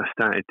 and I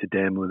started to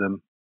demo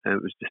them. And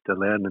it was just a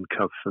learning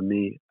curve for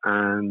me,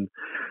 and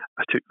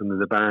I took them to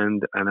the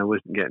band, and I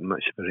wasn't getting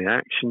much of a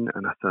reaction,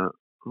 and I thought,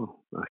 oh,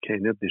 okay,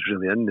 nobody's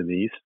really into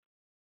these.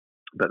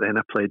 But then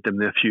I played them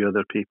to a few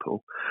other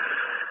people,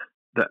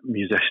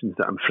 musicians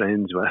that I'm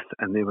friends with,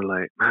 and they were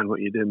like, man, what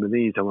are you doing with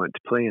these? I want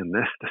to play in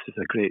this. This is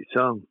a great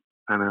song.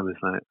 And I was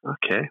like,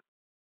 okay.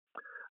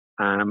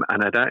 And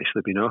I'd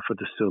actually been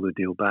offered a solo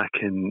deal back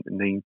in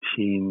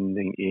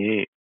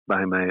 1998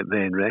 by my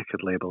then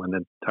record label, and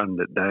I'd turned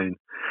it down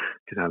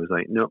because I was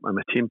like, nope, I'm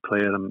a team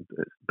player,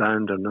 it's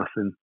band or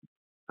nothing.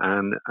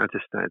 And I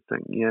just started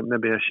thinking, yeah,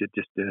 maybe I should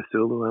just do a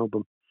solo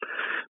album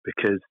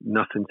because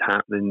nothing's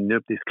happening.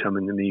 Nobody's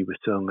coming to me with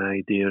song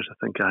ideas. I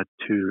think I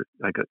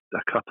got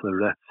a couple of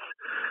riffs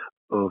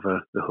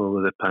over the whole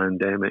of the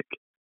pandemic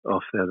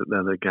off the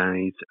other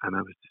guys, and I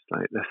was just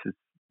like,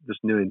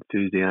 there's no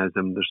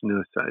enthusiasm, there's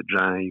no sort of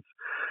drive.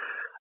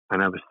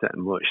 And I was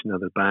sitting watching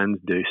other bands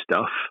do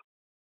stuff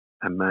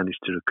and manage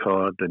to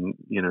record and,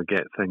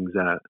 get things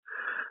out.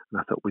 And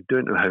I thought, we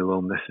don't know how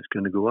long this is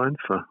going to go on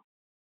for.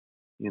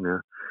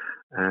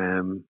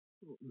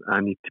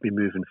 I need to be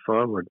moving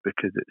forward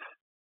because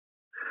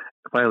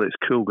while it's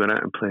cool going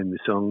out and playing the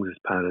songs as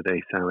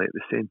Paradise Alley, at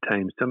the same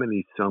time, some of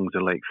these songs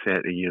are like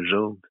 30 years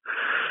old.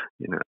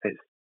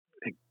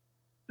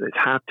 It's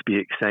hard to be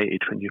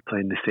excited when you're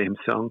playing the same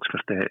songs for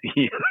 30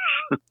 years.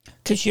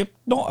 Because you're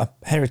not a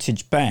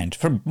heritage band,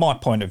 from my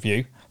point of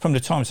view, from the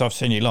times I've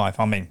seen you live.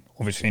 I mean,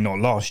 obviously not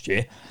last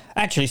year.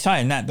 Actually,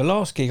 saying that, the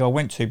last gig I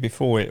went to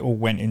before it all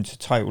went into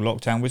total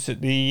lockdown was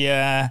at the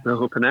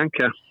Hope and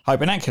Anchor.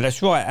 Hope and Anchor,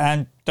 that's right.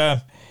 And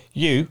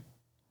you,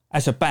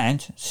 as a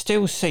band,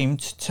 still seemed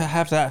to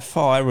have that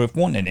fire of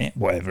wanting it,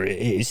 whatever it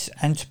is,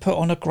 and to put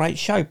on a great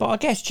show. But I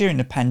guess during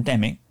the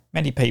pandemic,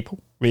 many people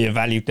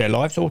reevaluated their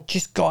lives or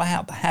just got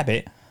out the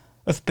habit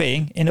of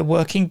being in a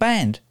working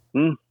band.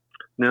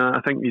 No,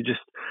 I think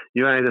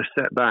you either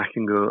sit back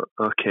and go,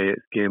 okay,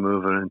 it's game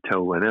over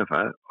until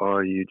whenever,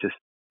 or you just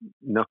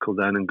knuckle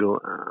down and go,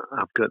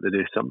 I've got to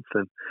do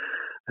something.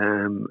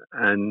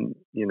 And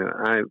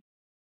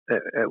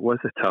it was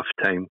a tough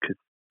time because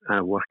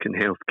I work in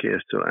healthcare,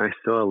 so I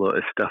saw a lot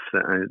of stuff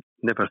that I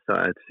never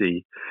thought I'd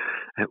see.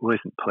 It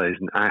wasn't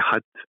pleasant. I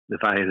had the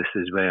virus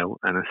as well,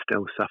 and I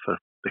still suffer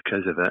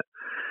because of it.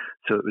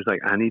 So it was like,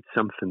 I need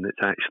something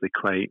that's actually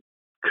quite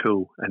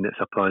cool and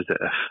it's a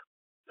positive.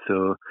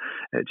 So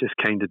it just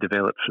kind of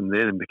developed from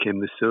there and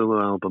became the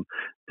solo album.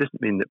 Doesn't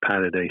mean that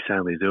Paradise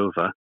Alley's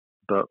over,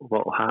 but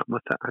what will happen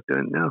with it, I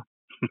don't know.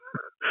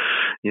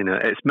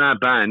 It's my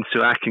band,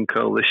 so I can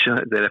call the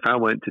shot that if I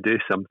want to do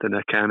something,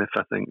 I can. If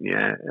I think,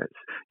 it's,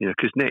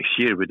 because next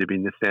year would have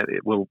been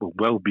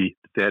will be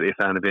the 30th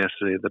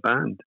anniversary of the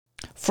band.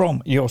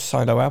 From your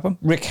solo album,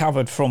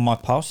 Recovered From My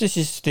Past. This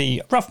is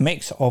the rough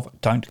mix of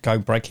Don't Go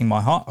Breaking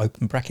My Heart,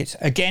 open brackets,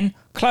 again,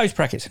 close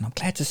brackets. And I'm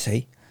glad to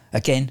see,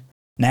 again,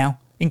 now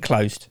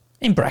enclosed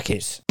in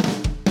brackets.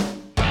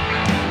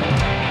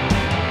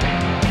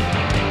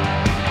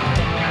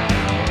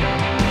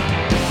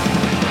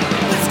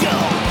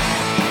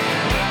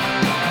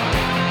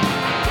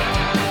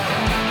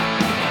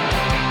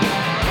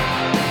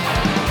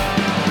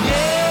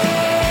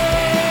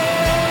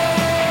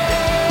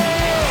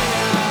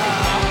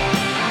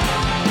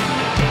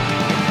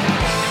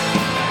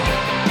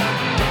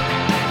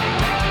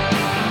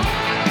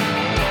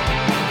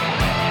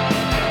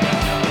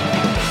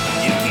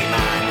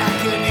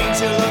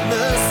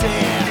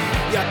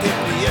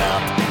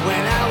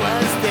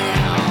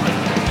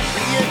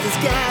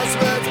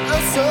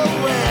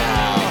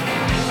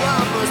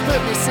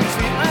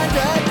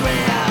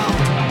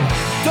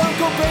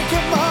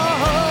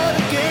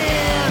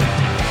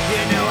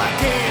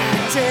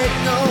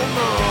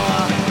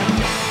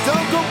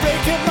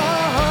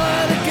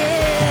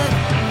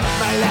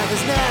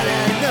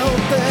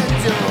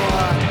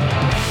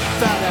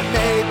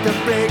 To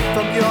break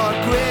from your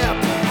grip,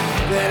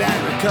 that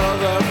I'd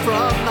recover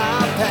from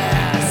my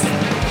past.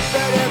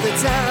 But every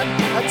time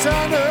I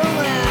turn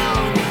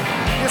around,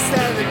 you're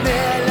standing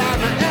there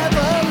like my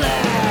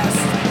everlast.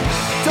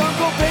 Don't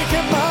go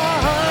breaking my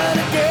heart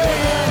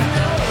again.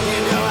 You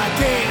know I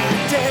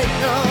can't take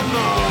no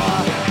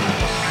more.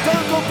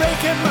 Don't go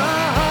breaking my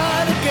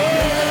heart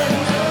again.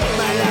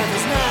 My life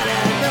is not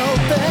an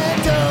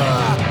open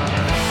door.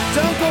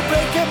 Don't go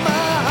breaking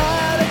my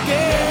heart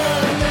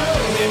again.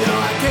 You know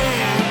I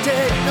can't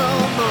take no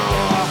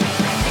more.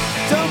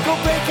 Don't go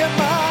breaking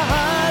my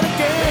heart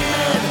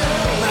again.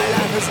 My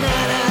life is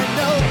not an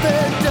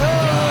open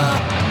door.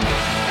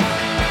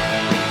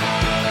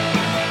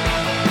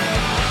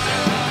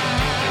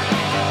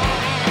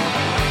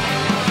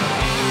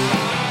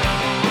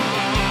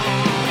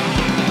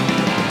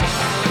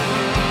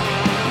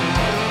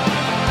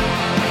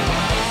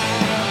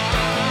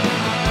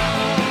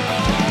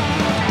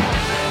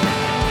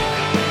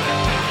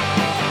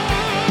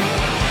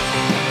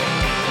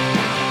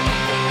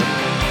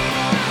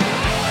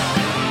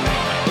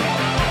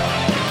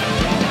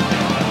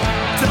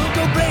 Don't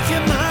go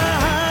breaking my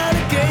heart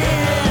again.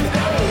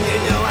 You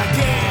know I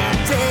can't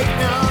take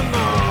no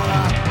more.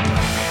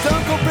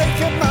 Don't go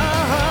breaking my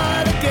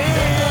heart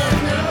again.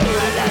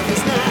 My life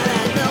is not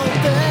an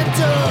open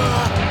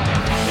door.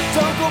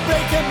 Don't go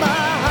breaking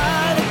my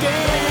heart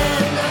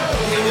again.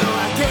 You know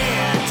I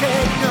can't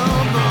take no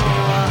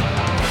more.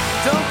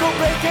 Don't go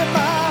breaking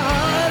my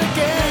heart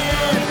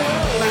again.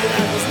 My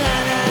life is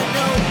not an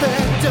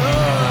open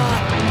door.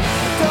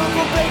 Don't go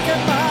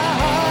breaking my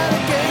heart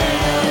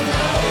again.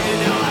 You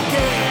know I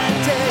can't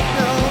take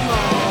no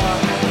more.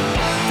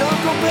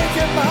 Don't go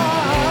breaking my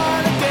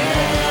heart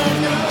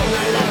again.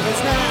 My life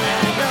is not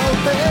an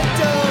open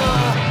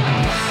door.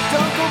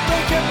 Don't go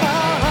breaking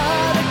my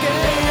heart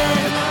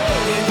again.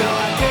 You know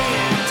I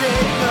can't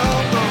take no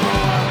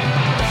more.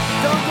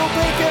 Don't go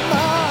breaking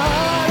my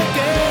heart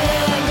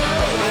again.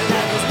 My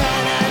life is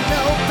not an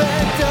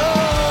open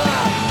door.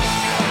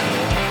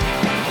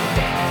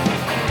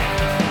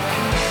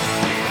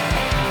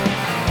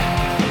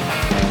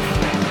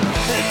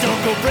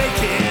 Don't go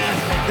breaking,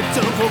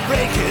 don't go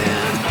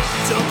breaking,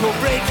 don't go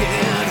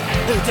breaking,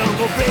 don't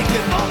go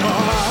breaking my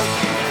heart.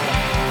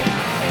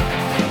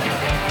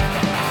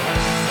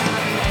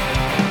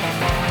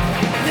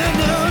 No,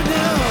 no,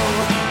 no.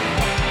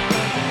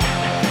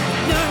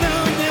 No, no,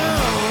 no.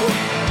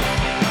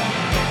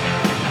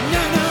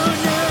 No, no,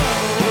 no.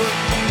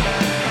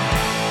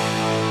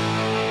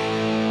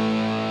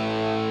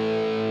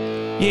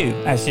 You,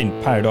 as in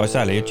Paradise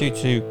Alley, are due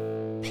to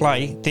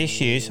play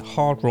this year's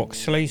Hard Rock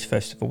Sleaze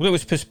Festival that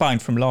was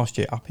postponed from last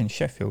year up in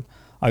Sheffield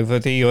over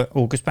the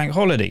August bank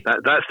holiday.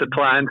 That's the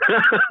plan.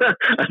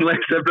 Unless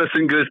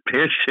everything goes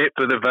pear-shaped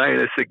with the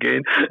virus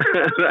again,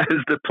 that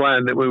is the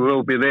plan, that we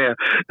will be there.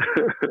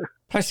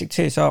 Plastic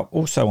Tears are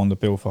also on the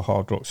bill for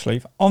Hard Rock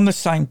Sleeve on the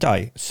same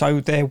day,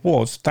 so there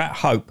was that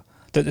hope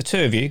that the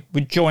two of you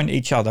would join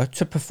each other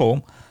to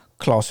perform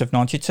Class of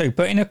 92.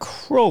 But in a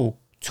cruel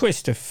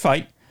twist of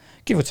fate,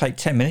 give or take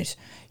 10 minutes,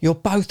 you're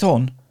both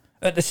on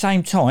at the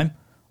same time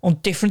on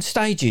different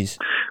stages.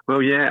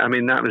 Well, yeah, I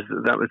mean that was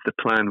the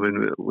plan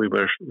when we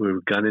were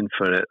gunning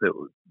for it.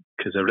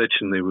 Because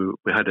originally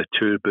we had a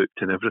tour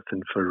booked and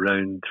everything for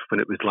around when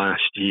it was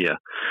last year.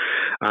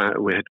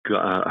 We had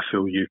got a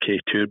full UK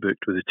tour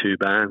booked with the two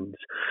bands,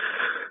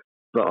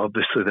 but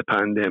obviously the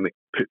pandemic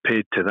put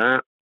paid to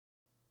that.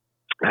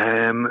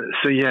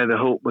 So yeah, the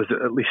hope was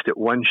that at least at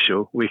one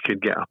show we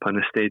could get up on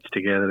a stage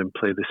together and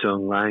play the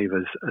song live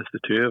as the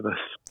two of us.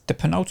 The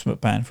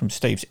penultimate band from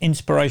Steve's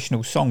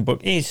inspirational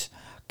songbook is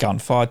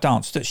Gunfire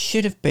Dance, that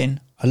should have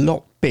been a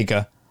lot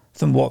bigger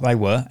than what they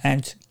were,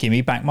 and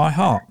Gimme Back My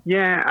Heart.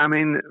 Yeah, I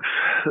mean,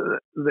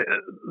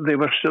 they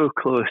were so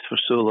close for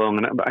so long,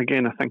 but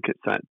again, I think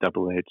it's that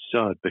double-edged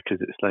sword, because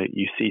it's like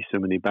you see so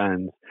many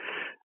bands,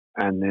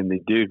 and then they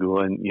do go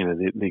and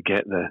they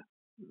get the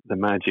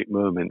magic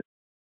moment,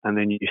 and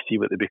then you see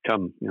what they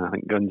become. You know, I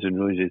think Guns N'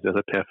 Roses are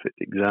a perfect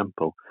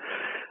example.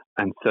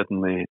 And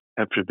suddenly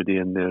everybody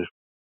and their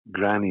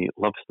granny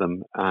loves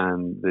them,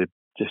 and they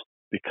just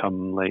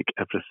become like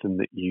everything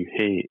that you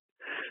hate.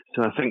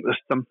 So I think there's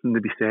something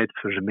to be said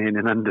for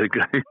remaining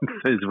underground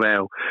as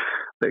well.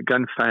 But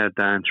Gunfire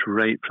Dance,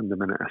 right from the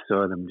minute I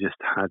saw them, just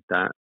had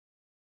that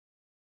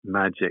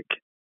magic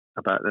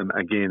about them.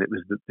 Again,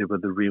 they were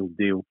the real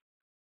deal.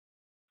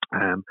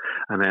 And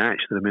I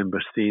actually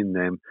remember seeing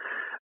them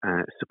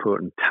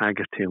supporting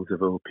Tiger Tails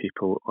of all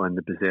people on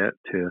the Berserk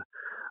tour.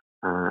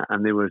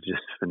 And they were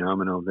just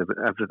phenomenal. They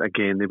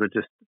were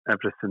just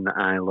everything that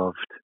I loved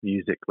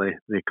musically.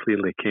 They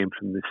clearly came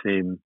from the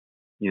same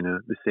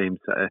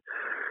sort of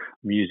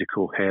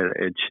musical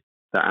heritage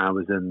that I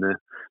was in there.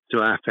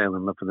 So I fell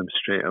in love with them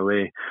straight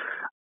away.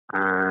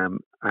 And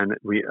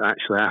we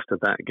actually, after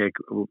that gig,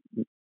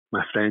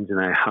 my friends and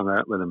I hung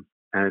out with them,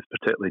 and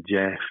particularly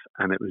Jeff,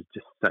 and it was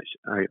just such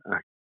a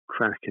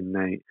cracking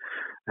night,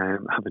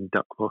 having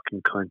duck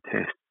walking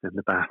contests in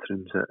the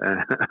bathrooms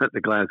at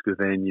the Glasgow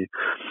venue,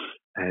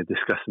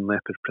 discussing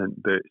leopard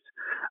print boots,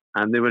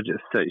 and they were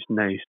just such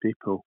nice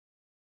people.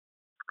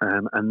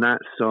 And that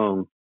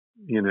song,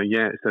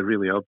 it's a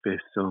really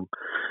obvious song,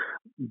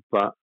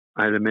 but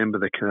I remember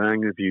the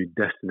Kerrang review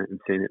dissing it and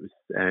saying it was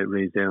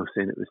Razel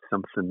saying it was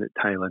something that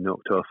Tyler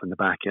knocked off in the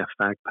back of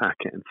a fag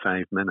packet in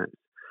 5 minutes,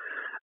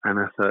 and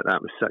I thought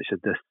that was such a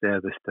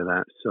disservice to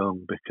that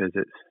song, because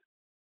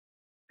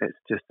it's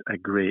just a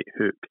great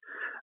hook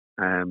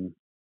and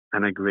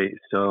a great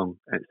song.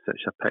 It's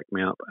such a pick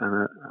me up,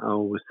 and I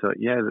always thought,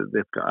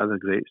 they've got other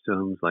great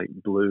songs like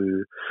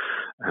Blue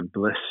and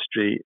Bliss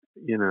Street,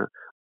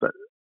 but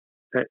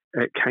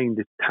it kind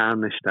of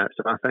tarnished that.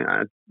 So I think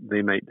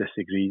they might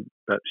disagree,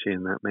 Birchie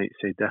and that might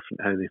say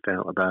different how they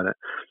felt about it.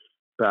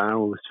 But I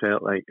always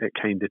felt like it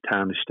kind of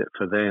tarnished it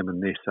for them,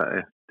 and they sort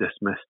of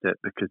dismissed it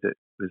because it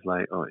was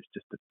like, oh, it's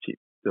just a cheap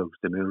Dogs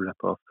D'Amour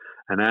rip-off.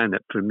 And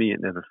for me,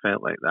 it never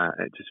felt like that.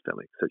 It just felt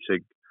like such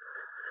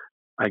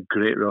a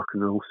great rock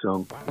and roll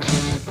song.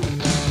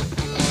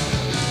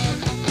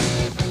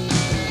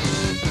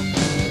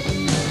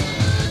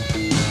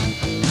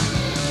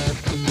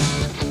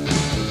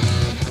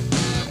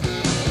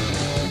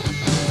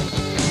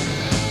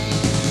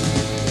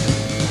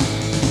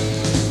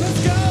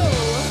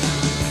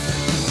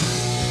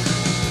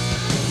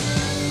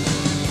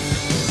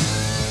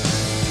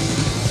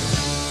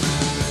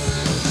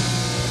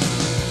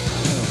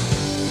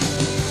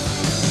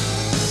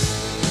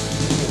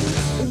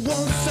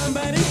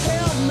 Somebody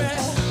help me.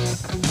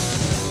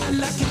 I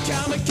like it.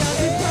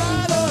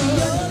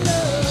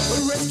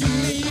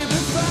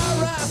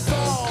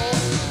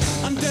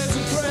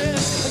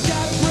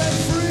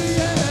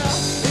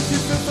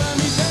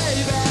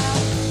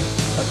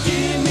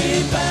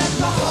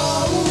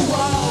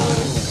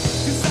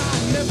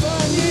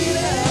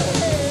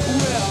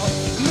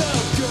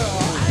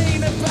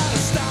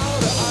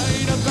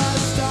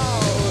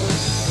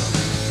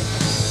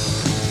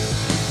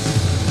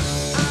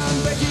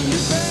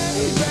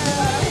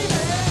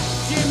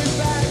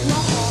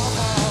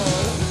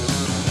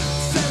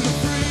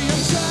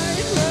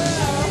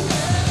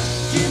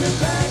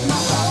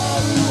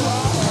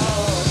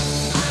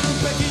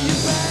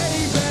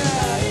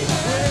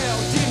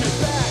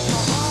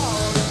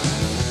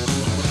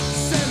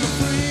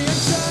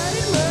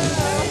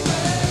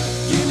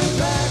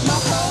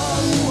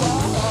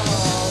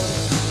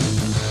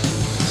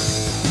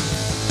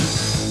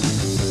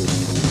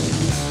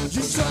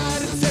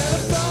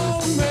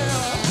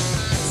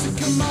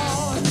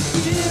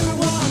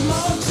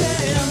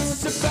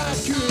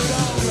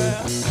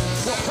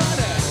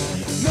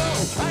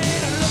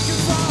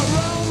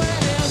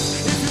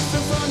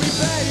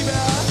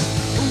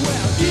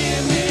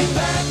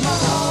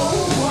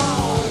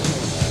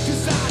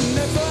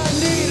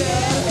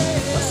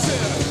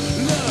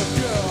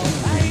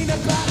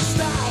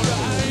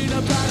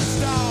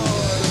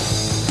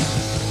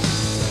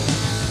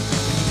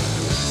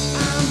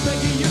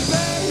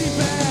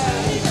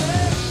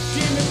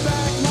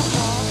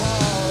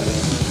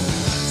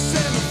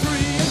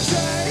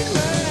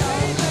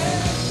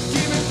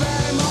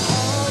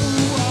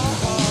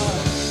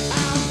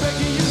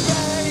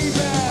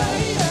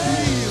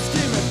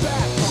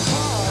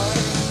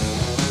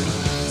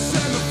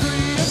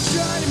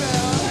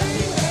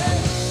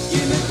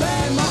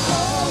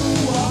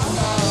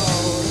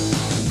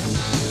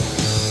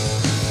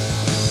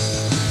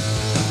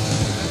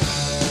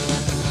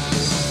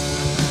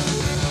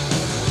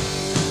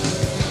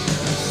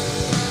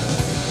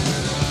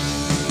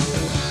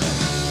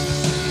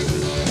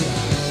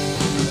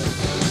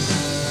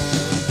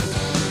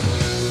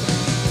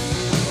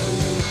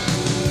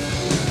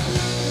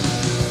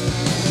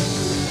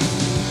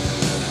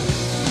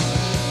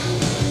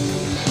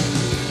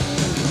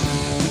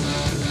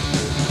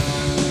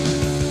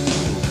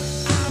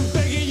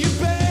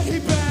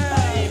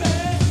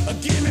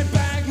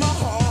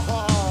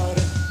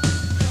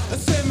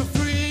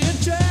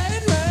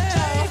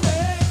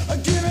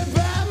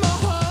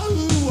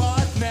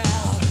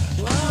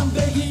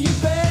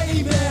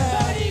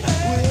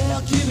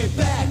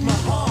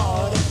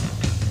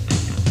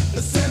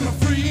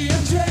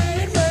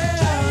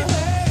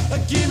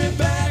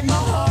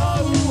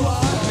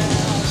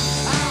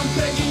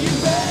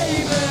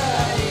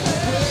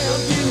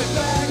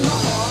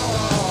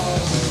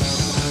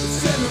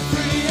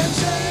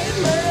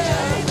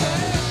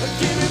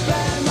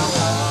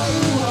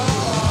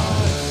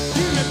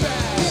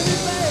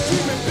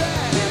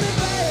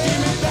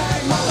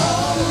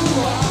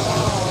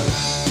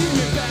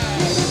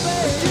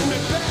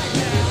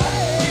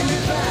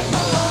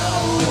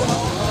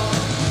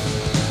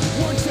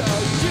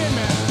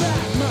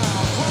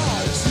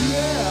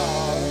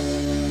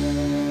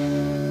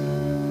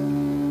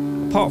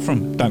 Apart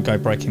from Don't Go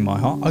Breaking My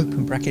Heart,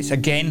 open brackets,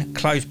 again,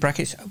 close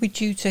brackets, are we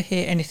due to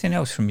hear anything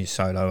else from your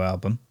solo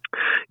album?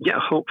 Yeah,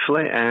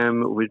 hopefully.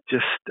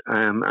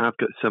 I've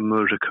got some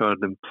more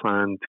recording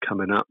planned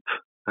coming up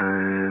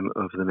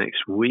over the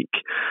next week,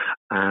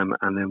 and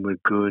then we're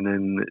going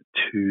in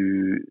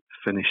to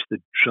finish the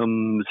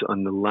drums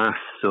on the last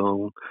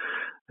song,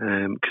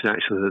 because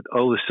actually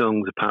all the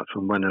songs apart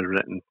from one are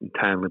written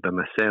entirely by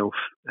myself.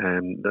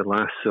 The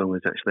last song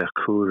is actually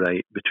a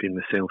co-write between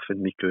myself and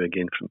Nico,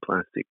 again from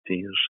Plastic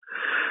Tears.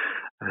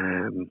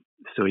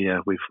 So yeah,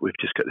 we've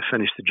just got to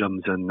finish the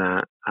drums on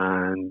that,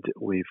 and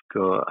we've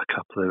got a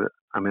couple of.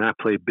 I mean, I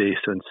play bass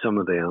on some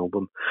of the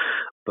album,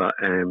 but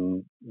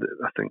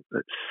I think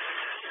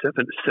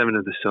that's seven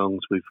of the songs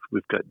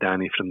we've got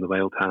Danny from the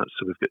Wild Hearts,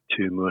 so we've got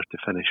 2 more to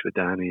finish with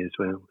Danny as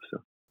well.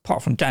 So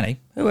apart from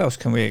Danny, who else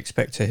can we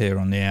expect to hear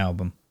on the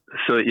album?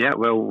 So yeah,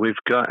 well, we've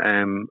got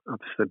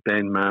obviously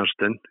Ben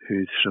Marsden,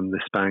 who's from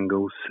the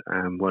Spangles,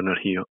 Warner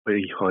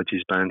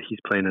Hodges band. He's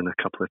playing in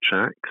a couple of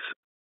tracks.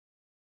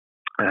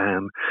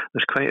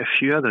 There's quite a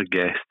few other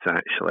guests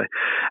actually.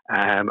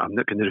 I'm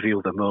not going to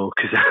reveal them all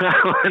because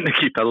I want to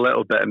keep a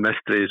little bit of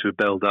mystery as we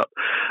build up.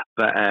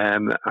 But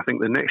I think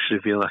the next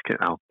reveal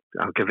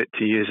I'll give it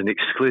to you as an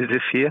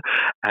exclusive here.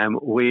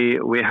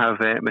 We have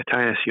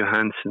Matthias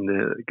Johansson,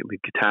 the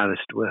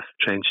guitarist with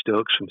Trench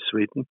Dogs from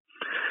Sweden.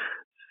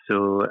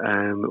 So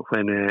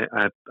when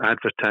I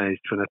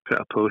advertised, when I put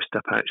a post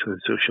up actually on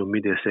social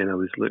media saying I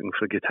was looking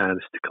for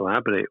guitarists to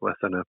collaborate with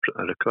on a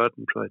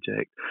recording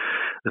project,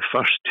 the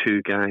first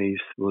 2 guys,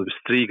 well, there was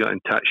 3 got in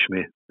touch with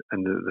me,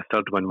 and the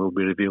third one will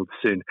be revealed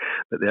soon.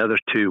 But the other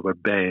 2 were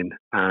Ben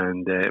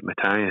and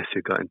Matthias,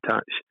 who got in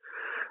touch.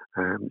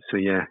 So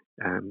yeah,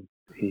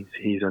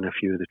 he's on a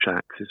few of the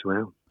tracks as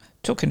well.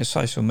 Talking to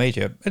social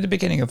media, at the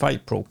beginning of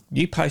April,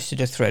 you posted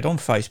a thread on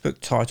Facebook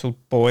titled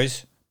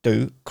 "Boys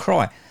Do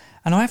Cry."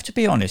 And I have to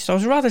be honest, I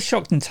was rather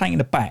shocked and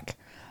taken aback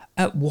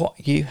at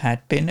what you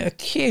had been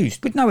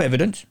accused, with no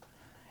evidence.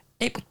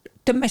 It was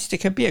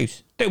domestic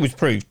abuse. That was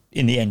proved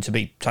in the end to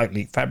be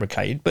totally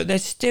fabricated, but there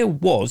still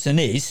was and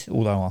is,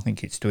 although I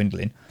think it's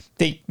dwindling,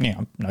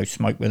 no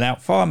smoke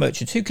without fire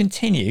merchants who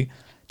continue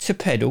to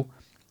peddle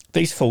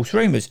these false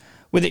rumours,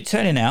 with it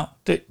turning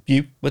out that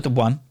you were the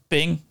one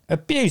being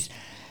abused.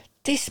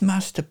 This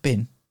must have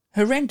been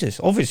horrendous,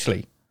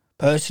 obviously,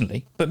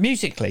 personally, but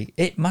musically,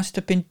 it must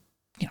have been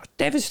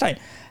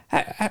devastating.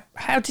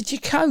 How did you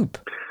cope?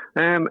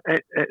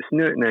 It's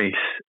not nice.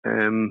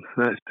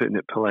 That's putting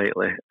it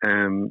politely.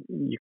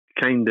 You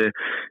kind of,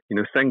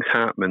 things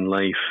happen in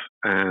life,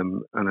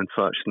 and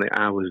unfortunately,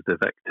 I was the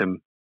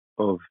victim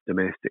of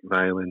domestic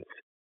violence,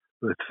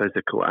 with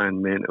physical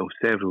and mental,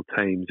 several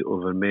times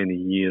over many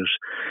years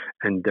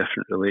in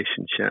different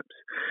relationships.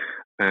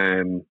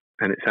 And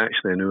it's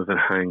actually an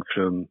overhang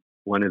from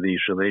one of these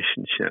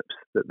relationships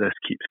that this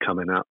keeps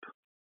coming up.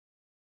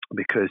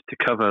 Because to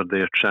cover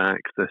their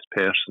tracks, this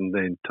person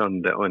then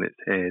turned it on its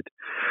head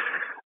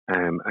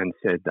and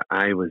said that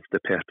I was the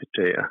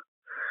perpetrator.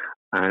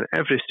 And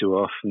every so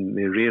often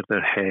they rear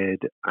their head.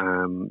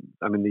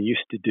 They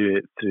used to do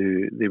it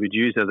they would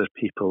use other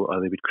people, or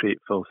they would create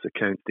false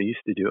accounts. They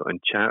used to do it on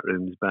chat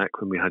rooms back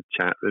when we had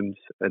chat rooms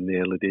in the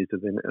early days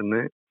of the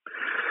internet.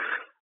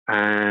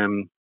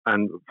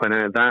 And when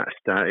that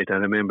started, I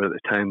remember at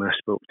the time I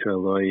spoke to a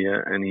lawyer,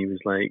 and he was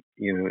like,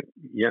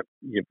 yep,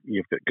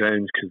 you've got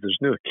grounds because there's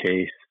no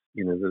case,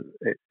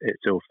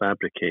 it's all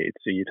fabricated.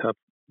 So you'd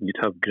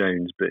have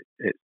grounds, but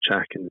it's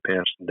tracking the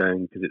person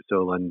down because it's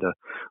all under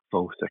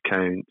false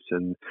accounts.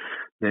 And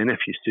then if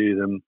you sue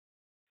them,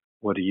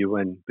 what do you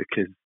win?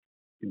 Because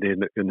they're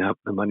not going to have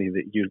the money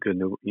that you're going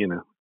to,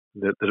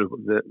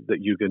 that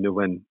you're going to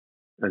win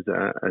as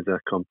a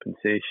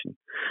compensation.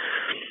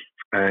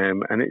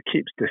 And it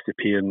keeps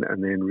disappearing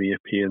and then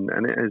reappearing,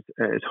 and it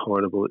is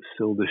horrible. It's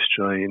soul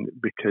destroying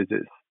because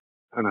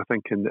and I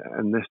think in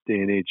this day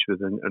and age with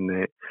the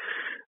internet,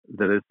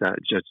 there is that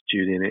judge,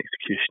 jury, and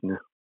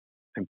executioner,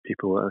 and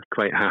people are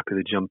quite happy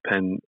to jump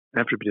in.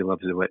 Everybody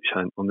loves a witch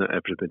hunt. Well, not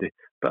everybody,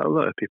 but a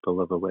lot of people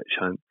love a witch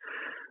hunt.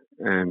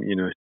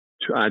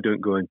 I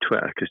don't go on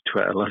Twitter because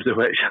Twitter loves a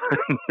witch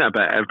hunt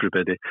about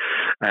everybody.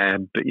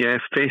 But yeah,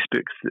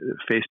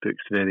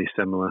 Facebook's very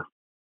similar.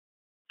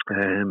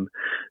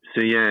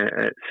 So yeah,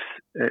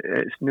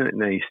 it's not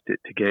nice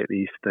to get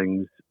these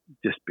things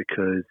just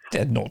because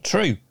they're not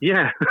true.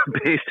 Yeah,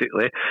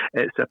 basically,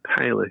 it's a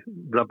pile of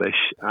rubbish,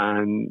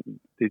 and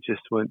they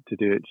just want to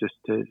do it just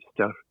to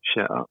stir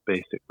shit up,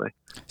 basically.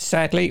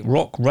 Sadly,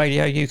 Rock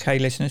Radio UK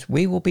listeners,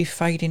 we will be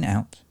fading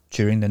out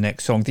during the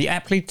next song, the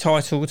aptly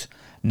titled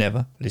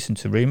 "Never Listen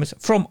to Rumours"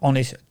 from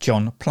Honest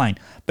John Plain.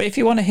 But if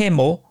you want to hear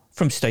more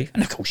from Steve,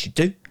 and of course you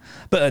do,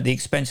 but at the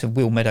expense of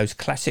Will Meadows'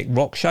 classic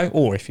rock show,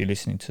 or if you're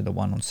listening to the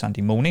one on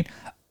Sunday morning,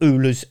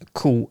 Oola's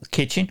Cool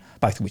Kitchen,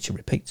 both of which are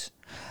repeats,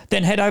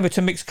 then head over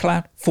to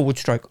Mixcloud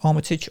 /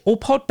 Armitage or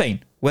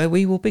Podbean, where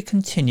we will be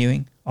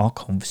continuing our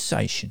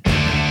conversation.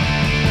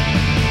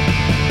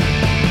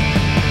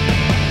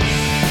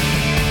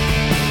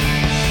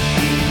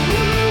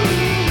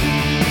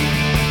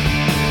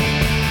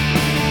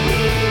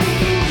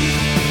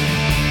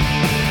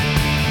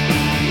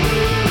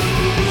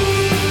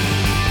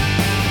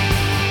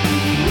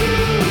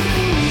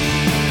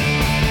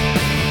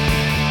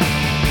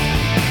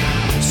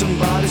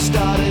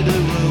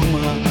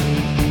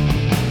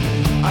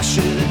 I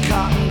should have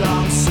cottoned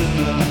on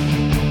sooner.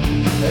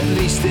 At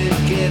least it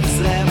gives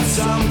them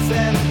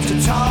something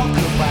to talk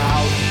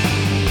about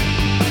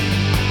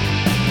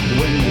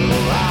when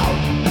you're out.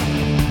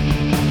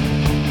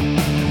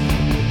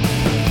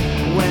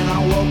 When I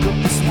woke up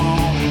this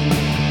morning,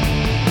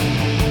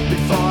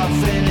 before I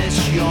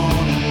finished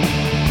yawning,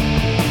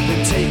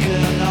 they've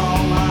taken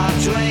all my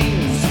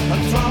dreams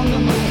and thrown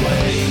them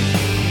away.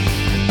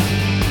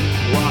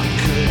 What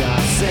could I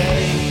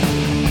say?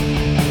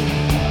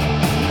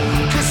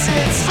 'Cause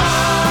it's alright,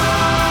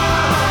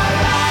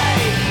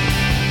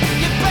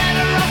 you're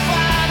better off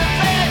out of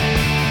it.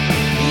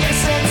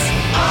 Yes, it's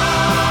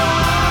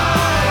alright,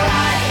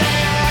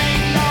 there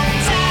ain't no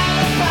doubt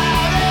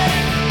about it.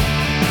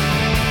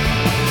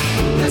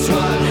 That's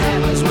what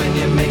happens when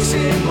you mix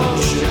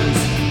emotions.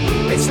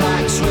 It's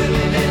like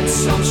swimming in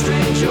some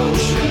strange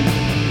ocean.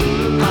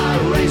 I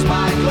raise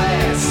my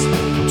glass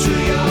to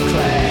your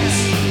class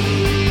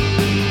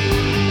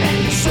and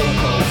your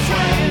so-called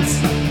friends.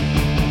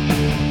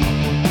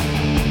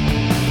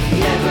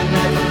 Never,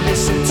 never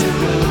listen to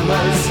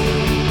rumors.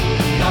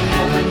 No,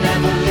 never,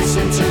 never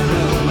listen to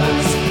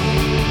rumors.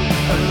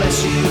 Unless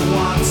you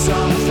want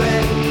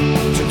something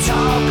to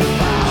talk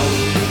about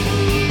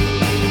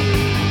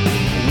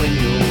when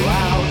you're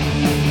out.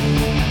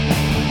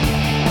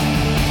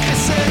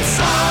 'Cause it's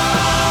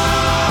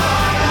alright,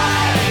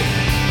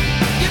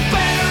 you're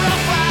better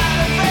off out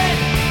of it.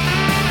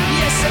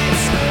 Yes,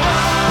 it's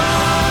alright,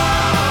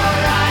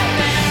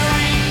 there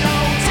ain't no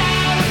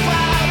doubt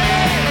about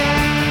it.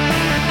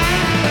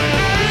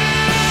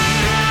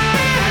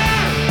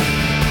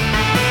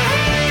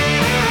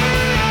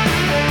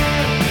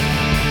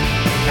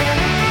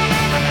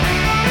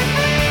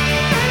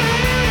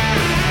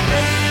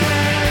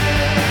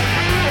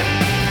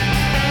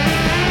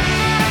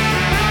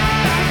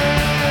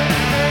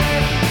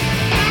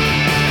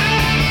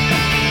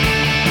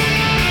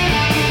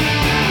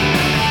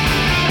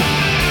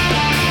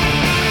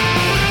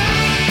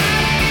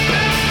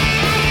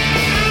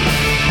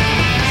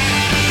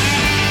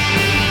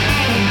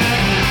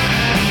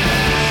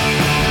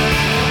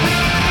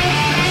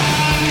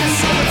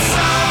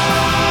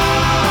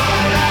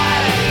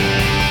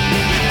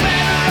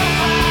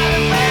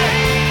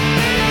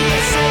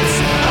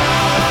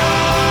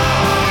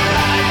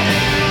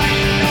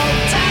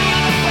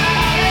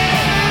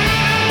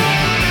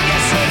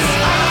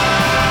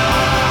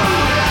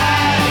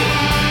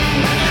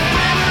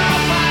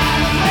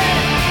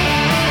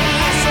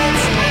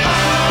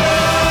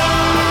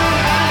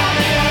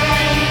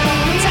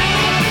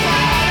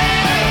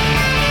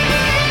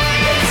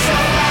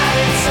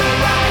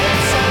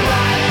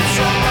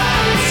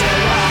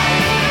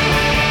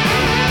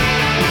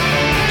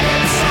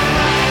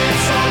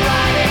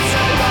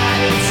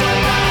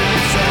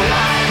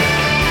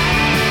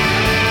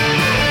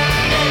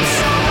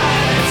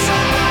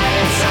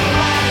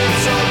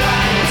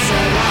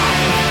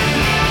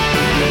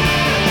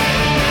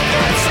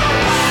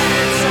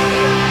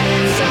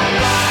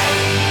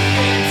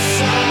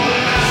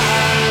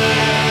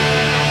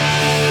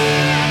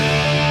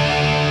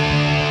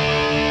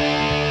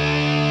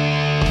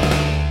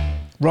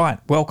 Right,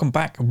 welcome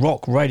back,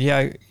 Rock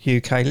Radio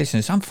UK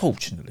listeners.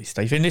 Unfortunately,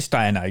 Steve, in this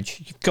day and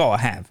age, you've got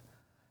to have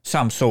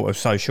some sort of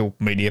social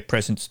media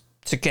presence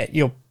to get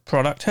your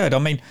product heard. I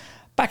mean,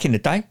 back in the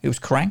day, it was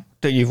Kerrang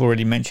that you've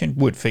already mentioned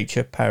would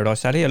feature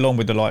Paradise Alley, along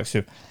with the likes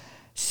of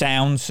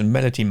Sounds and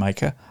Melody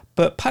Maker.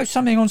 But post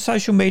something on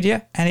social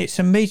media and it's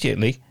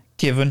immediately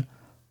given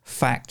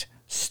fact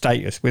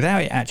status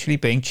without it actually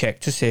being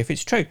checked to see if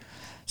it's true.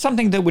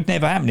 Something that would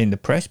never happen in the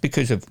press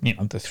because of, you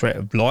know, the threat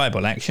of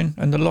liable action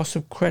and the loss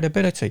of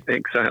credibility.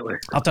 Exactly.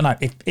 I don't know,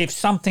 if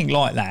something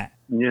like that,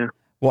 Yeah.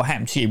 what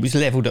happened to you was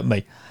levelled at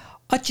me,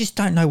 I just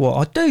don't know what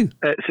I'd do.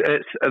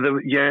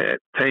 Yeah, at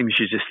times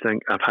you just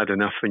think, I've had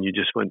enough, and you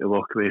just want to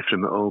walk away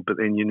from it all, but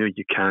then you know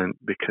you can't,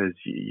 because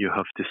you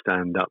have to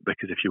stand up,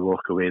 because if you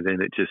walk away,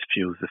 then it just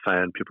fuels the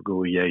fire and people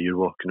go, yeah, you're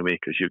walking away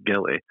because you're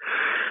guilty.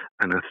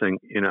 And I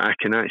think, you know, I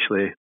can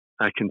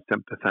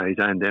sympathise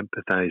and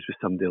empathise with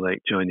somebody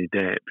like Johnny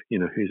Depp, you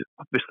know, who's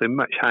obviously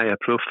much higher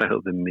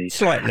profile than me.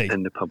 Slightly.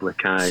 In the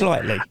public eye.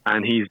 Slightly.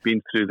 And he's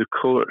been through the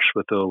courts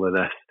with all of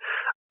this.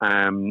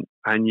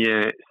 And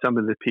yet some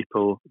of the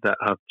people that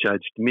have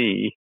judged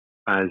me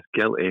as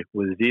guilty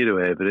with zero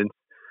evidence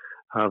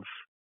have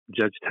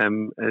judged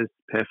him as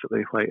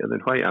perfectly whiter than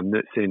white. I'm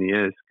not saying he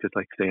is, because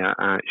like I say,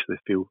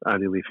 I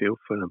really feel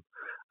for him.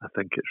 I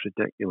think it's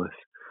ridiculous,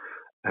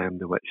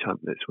 the witch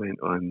hunt that's went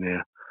on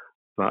there.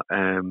 But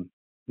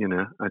you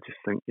know, I just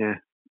think, yeah,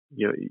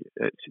 you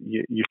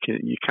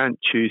can't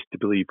choose to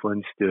believe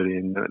one story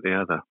and not the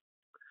other.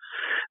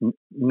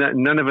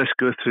 None of us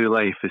go through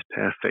life as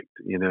perfect,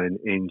 you know, and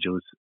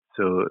angels.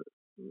 So,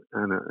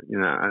 and you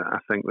know, I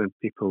think when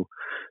people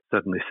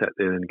suddenly sit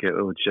there and get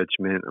all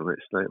judgmental,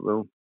 it's like,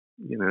 well,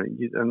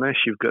 unless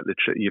you've got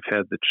you've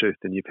heard the truth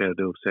and you've heard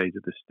all sides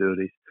of the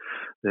stories,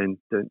 then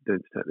don't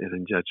sit there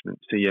in judgment.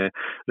 So yeah,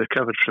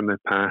 Recovered from My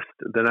Past.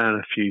 There are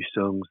a few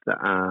songs that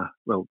are,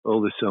 well,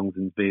 all the songs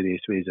in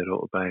various ways are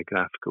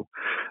autobiographical,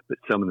 but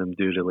some of them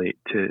do relate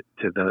to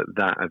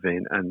that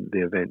event and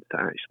the events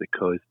that actually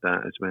caused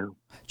that as well.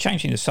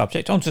 Changing the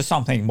subject onto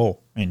something more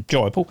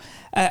enjoyable,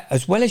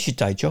 as well as your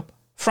day job,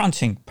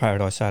 fronting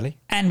Paradise Alley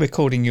and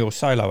recording your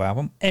solo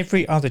album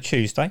every other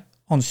Tuesday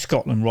on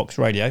Scotland Rocks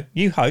Radio,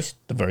 you host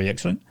the very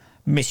excellent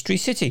Mystery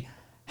City.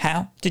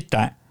 How did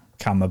that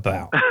come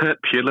about?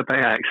 Purely by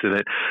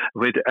accident.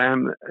 We've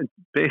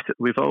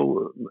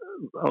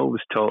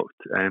always talked,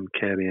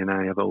 Kerry and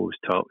I have always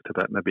talked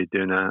about maybe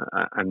doing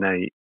a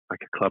night,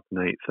 like a club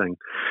night thing,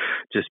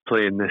 just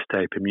playing this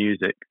type of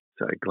music,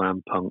 sort of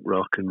glam punk,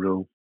 rock and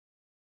roll.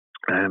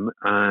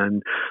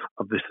 And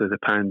obviously the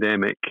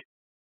pandemic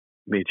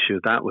made sure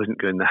that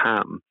wasn't going to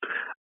happen.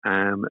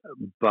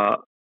 But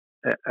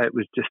it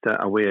was just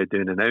a way of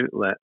doing an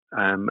outlet.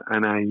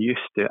 And I used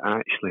to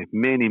actually,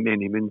 many,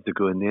 many moons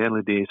ago in the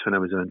early days when I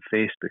was on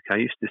Facebook, I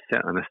used to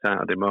sit on a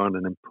Saturday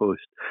morning and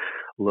post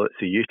lots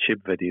of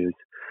YouTube videos.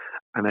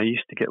 And I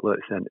used to get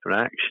lots of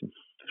interaction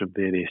from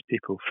various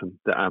people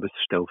that I was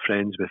still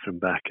friends with from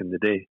back in the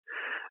day.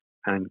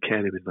 And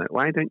Kerry was like,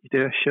 why don't you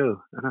do a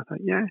show? And I thought,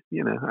 yeah,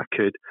 I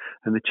could.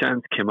 And the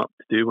chance came up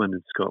to do one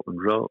in Scotland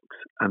Rocks.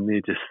 And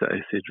they just sort of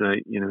said,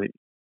 right,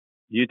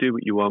 you do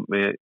what you want,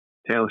 mate.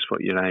 Tell us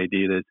what your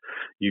idea is.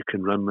 You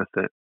can run with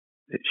it.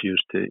 It's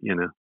yours to,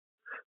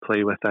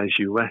 play with as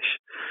you wish.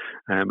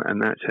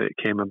 And that's how it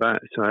came about.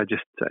 So I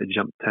just sort of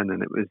jumped in,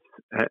 and it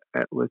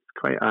was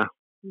quite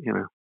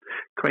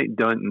quite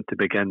daunting to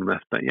begin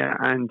with. But yeah,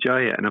 I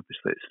enjoy it. And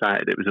obviously it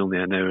started, it was only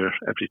an hour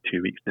every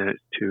 2 weeks. Now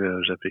it's 2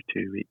 hours every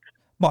 2 weeks.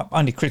 My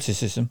only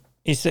criticism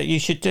is that you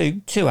should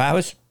do 2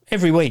 hours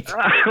every week.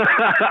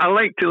 I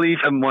like to leave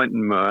him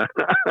wanting more.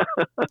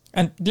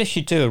 And unless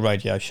you do a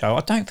radio show,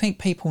 I don't think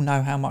people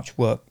know how much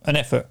work and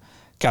effort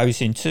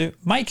goes into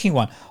making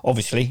one.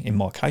 Obviously, in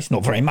my case,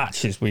 not very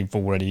much, as we've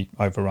already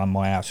overrun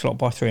my hour slot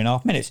by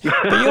 3.5 minutes.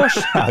 But your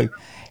show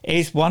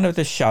is one of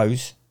the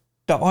shows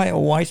that I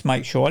always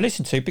make sure I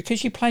listen to,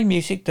 because you play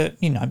music that,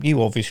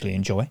 you obviously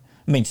enjoy.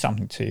 It means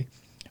something to you.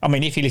 I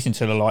mean, if you listen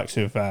to the likes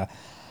of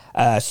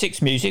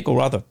Six Music or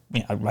other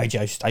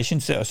radio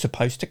stations that are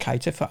supposed to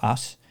cater for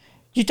us,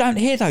 you don't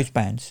hear those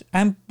bands,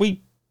 and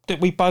we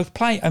both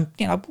play, and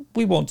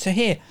we want to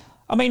hear.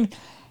 I mean,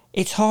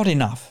 it's hard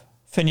enough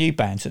for new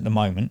bands at the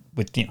moment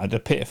with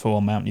the pitiful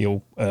amount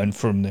you'll earn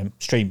from the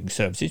streaming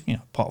services,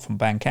 apart from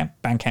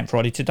Bandcamp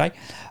Friday today,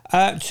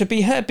 to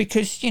be heard,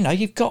 because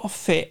you've got to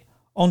fit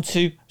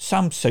onto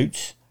some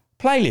suits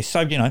playlist. So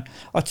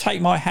I take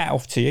my hat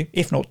off to you,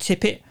 if not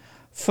tip it,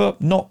 for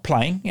not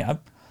playing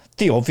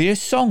the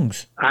obvious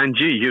songs. And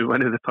you're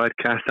one of the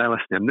podcasts I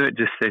listen to. I'm not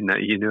just saying that,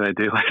 I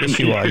do listen. Yes,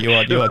 you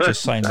are. You are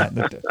just saying that.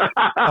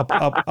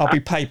 I'll be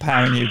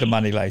PayPaling you the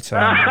money later.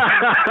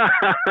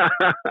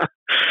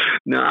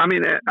 No, I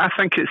mean, I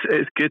think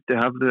it's good to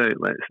have the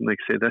outlets, and like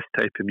I say, this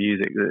type of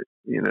music that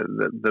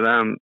that there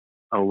aren't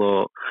a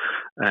lot,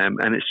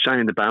 and it's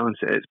trying to balance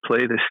it. It's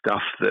play the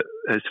stuff that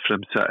is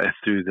from sort of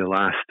through the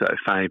last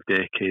 5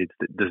 decades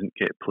that doesn't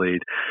get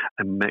played,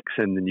 and mix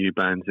in the new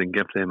bands and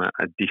give them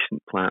a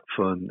decent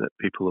platform that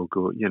people will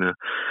go,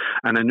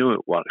 And I know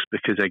it works,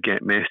 because I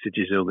get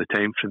messages all the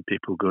time from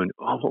people going,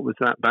 oh, what was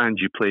that band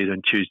you played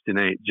on Tuesday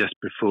night just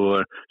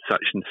before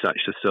such and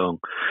such a song?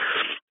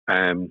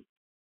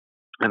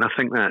 And I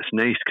think that's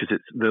nice, because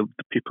the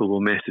people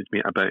will message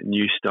me about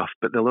new stuff,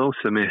 but they'll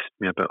also message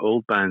me about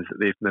old bands that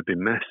they've maybe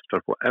missed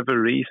for whatever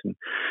reason.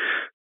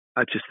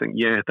 I just think,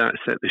 yeah, that's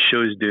it. The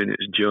show's doing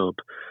its job,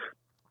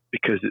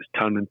 because it's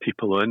turning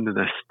people on to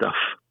this stuff.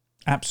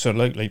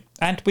 Absolutely.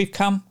 And we've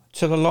come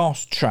to the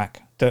last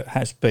track that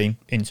has been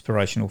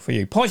inspirational for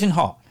you, Poison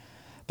Heart,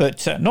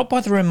 but not by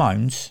the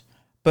Ramones,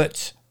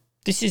 but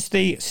this is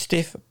the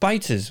Stiff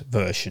Baiters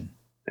version.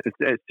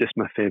 It's just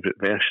my favourite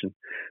version.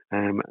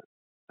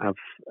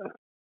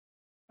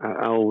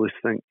 I always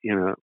think,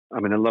 I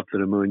love the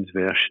Ramones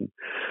version.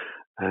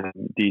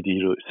 Dee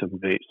Dee wrote some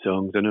great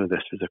songs. I know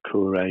this was a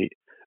co-write,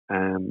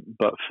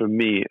 but for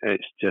me,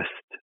 it's just,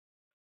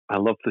 I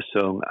love the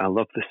song. I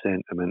love the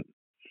sentiment.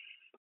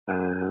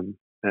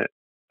 It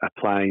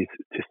applies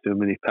to so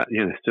many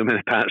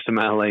parts of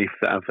my life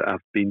that I've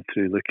been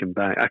through. Looking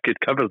back, I could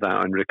cover that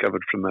on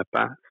Recovered from My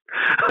Past,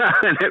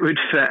 and it would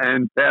fit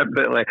in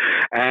perfectly.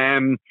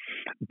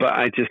 But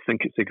I just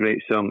think it's a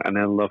great song, and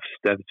I love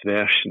Stiv's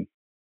version.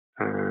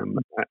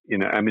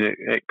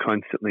 It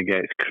constantly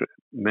gets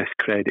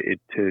miscredited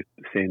to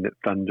saying that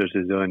Thunders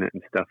is on it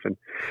and stuff,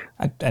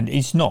 and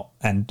it's not,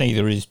 and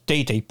neither is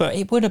Dee Dee. But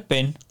it would have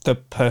been the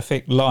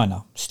perfect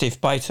liner: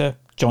 Stiff Baiter,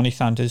 Johnny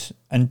Thunders,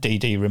 and Dee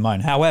Dee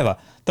Ramone. However,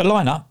 the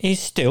lineup is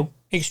still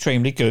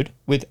extremely good,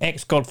 with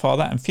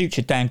ex-Godfather and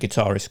future Damned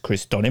guitarist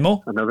Chris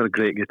Donimore, another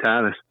great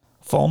guitarist.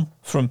 Vom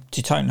from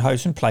Die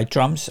Totenhosen played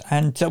drums,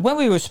 and when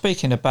we were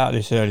speaking about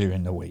this earlier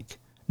in the week,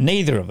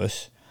 neither of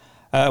us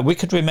We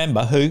could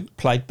remember who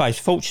played bass.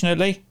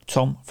 Fortunately,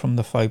 Tom from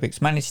the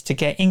Phobics managed to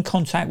get in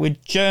contact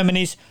with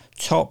Germany's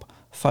top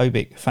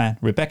Phobic fan,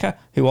 Rebecca,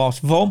 who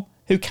asked Vom,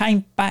 who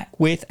came back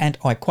with, and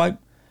I quote,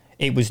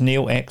 "It was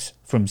Neil X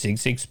from Zig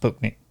Zig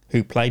Sputnik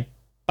who played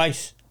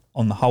bass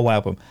on the whole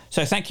album."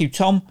 So thank you,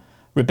 Tom,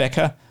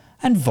 Rebecca,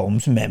 and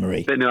Vom's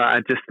memory. But no,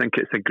 I just think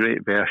it's a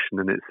great version,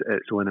 and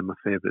it's one of my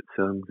favourite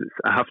songs.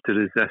 I have to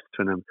resist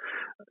when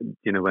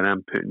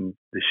I'm putting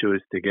the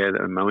shows together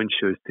and my own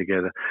shows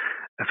together.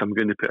 If I'm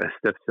going to put a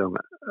Stiff song,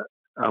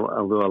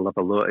 although I love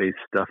a lot of his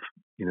stuff,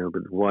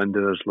 with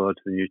Wanderers, Lords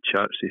of the New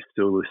Church, his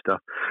solo stuff,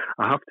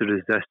 I have to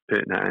resist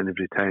putting it in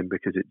every time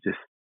because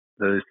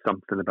there is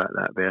something about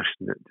that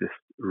version that just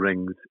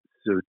rings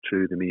so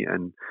true to me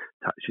and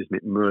touches me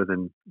more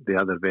than the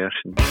other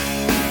versions.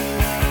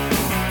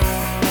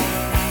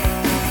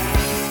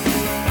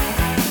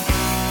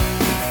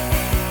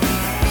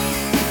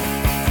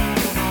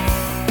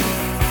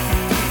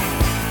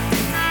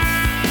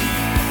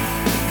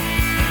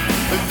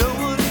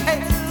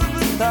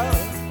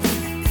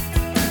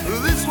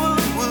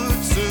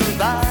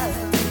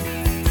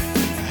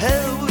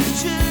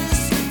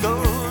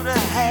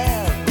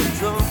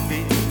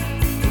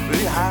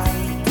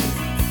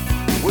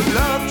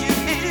 Loved you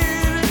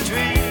in a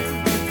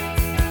dream,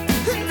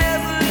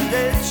 never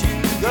let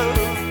you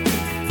go.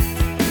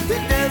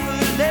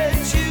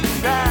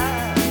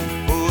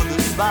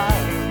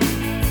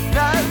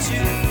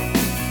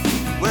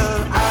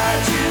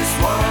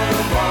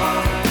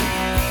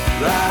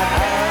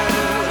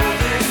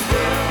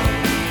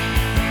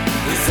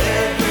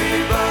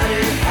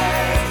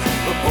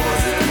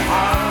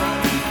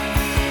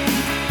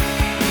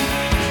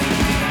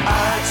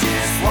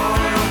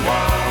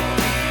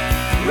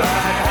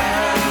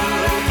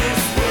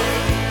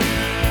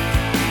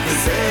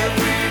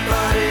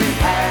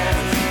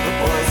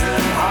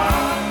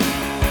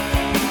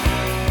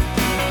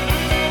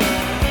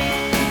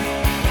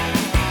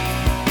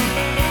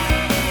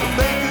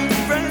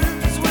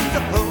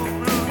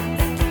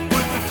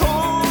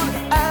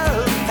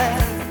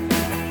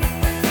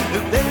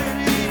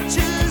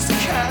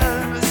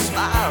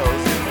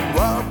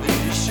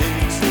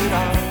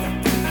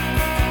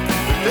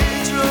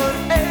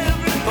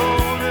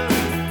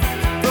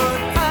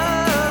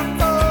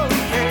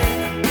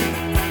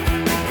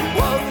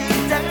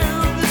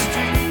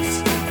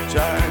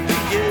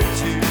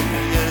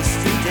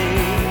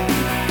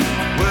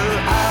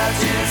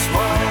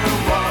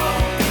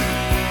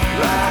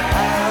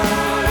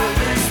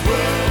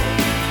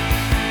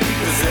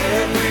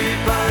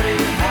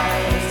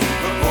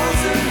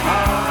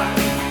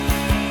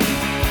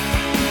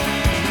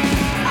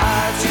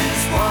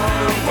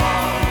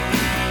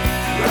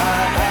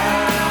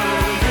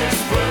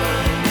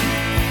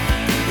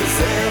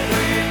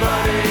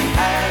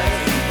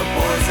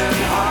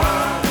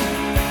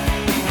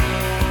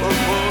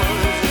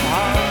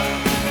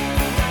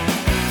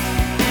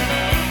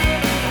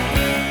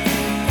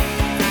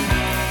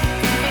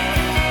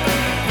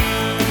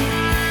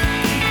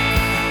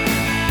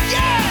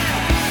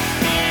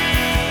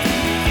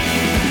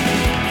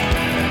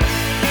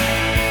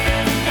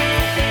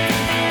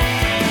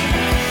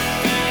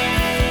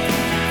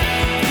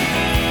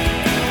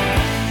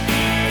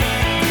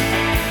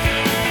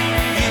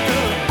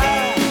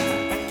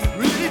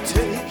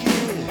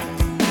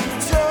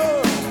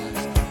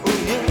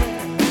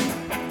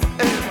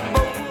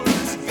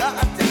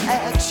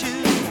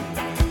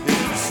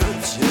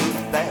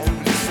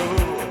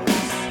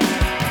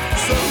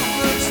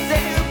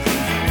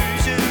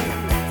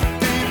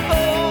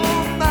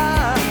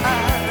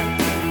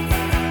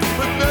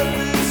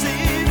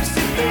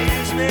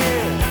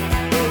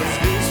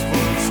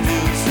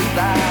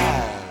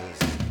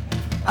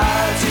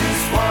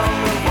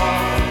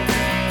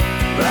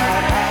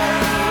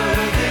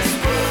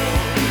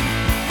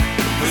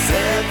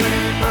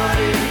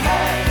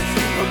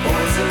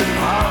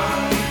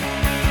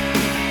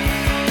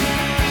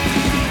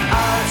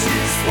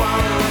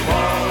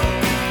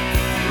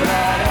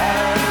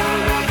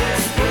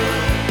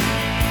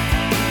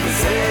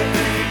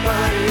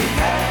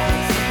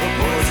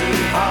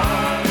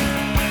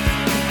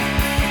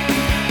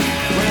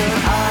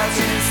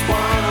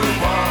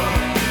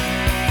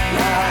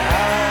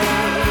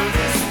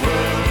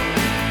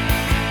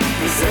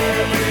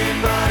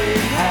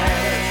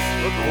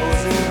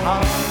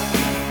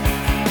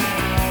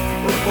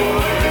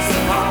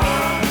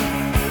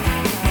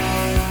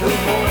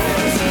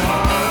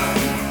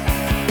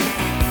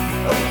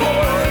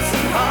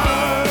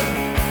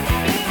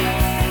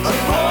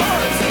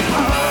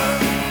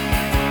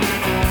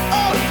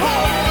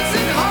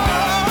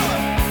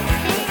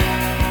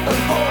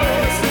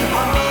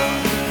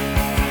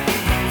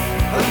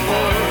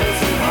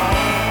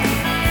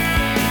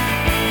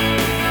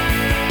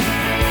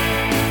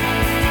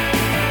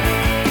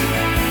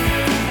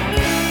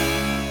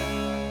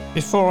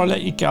 Before I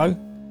let you go,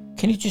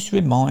 can you just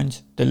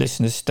remind the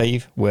listeners,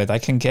 Steve, where they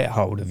can get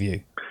hold of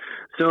you?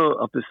 So,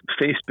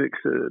 Facebook's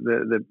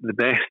the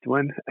best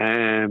one.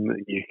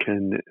 You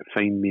can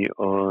find me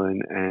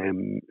on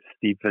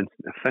Steve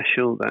Vincent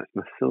Official. That's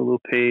my solo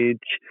page.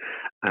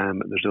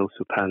 There's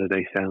also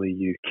Paradise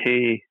Alley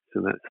UK.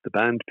 So that's the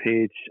band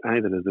page.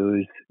 Either of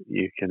those,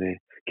 you can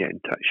get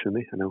in touch with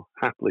me, and I'll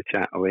happily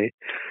chat away.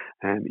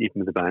 Even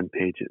with the band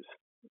page,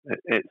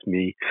 it's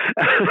me.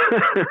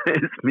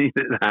 It's me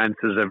that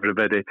answers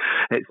everybody.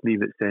 It's me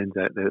that sends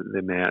out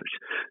the merch.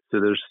 So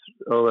there's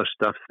all our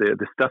stuff there.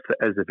 The stuff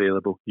that is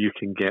available, you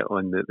can get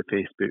on the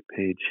Facebook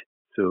page.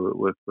 So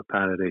with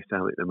Paradise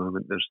Alley at the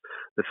moment, there's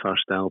the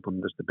first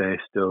album, there's the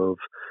best of,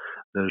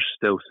 there's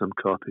still some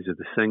copies of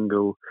the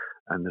single,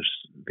 and there's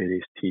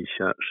various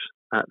T-shirts.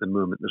 At the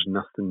moment, there's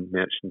nothing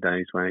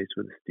merchandise-wise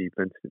with the Steve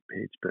Vincent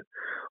page, but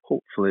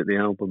hopefully the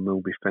album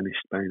will be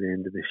finished by the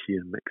end of this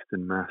year, mixed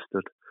and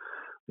mastered.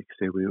 Like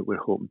I say, we're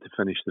hoping to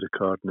finish the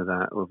recording of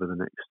that over the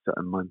next sort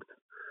of month.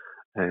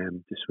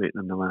 Just waiting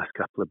on the last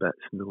couple of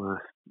bits and the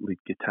last lead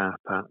guitar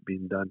part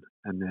being done,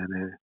 and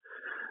then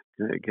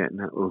getting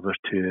that over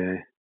to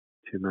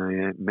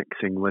my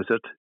mixing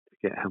wizard to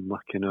get him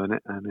working on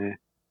it and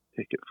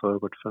take it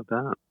forward for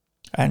that.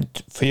 And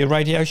for your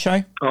radio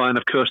show? Oh, and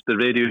of course the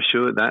radio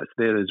show, that's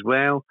there as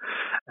well.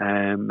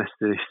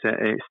 Mystery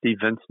City, Steve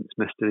Vincent's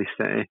Mystery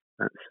City.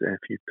 That's if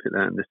you put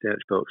that in the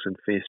search box on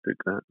Facebook,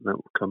 that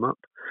will come up,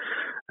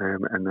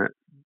 and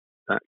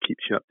that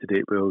keeps you up to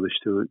date with all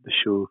the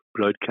show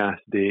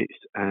broadcast dates.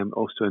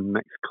 Also in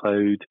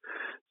Mixcloud,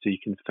 so you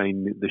can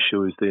find the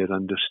shows there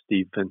under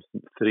Steve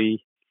Vincent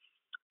 3,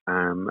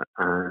 and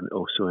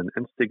also on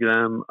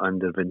Instagram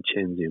under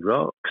Vincenzi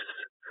Rocks.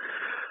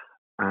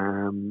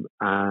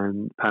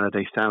 And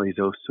Paradise Alley is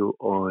also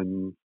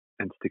on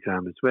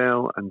Instagram as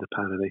well, under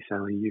Paradise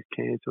Alley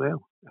UK as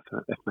well,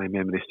 if my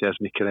memory serves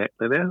me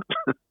correctly there.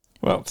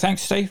 Well,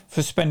 thanks, Steve,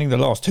 for spending the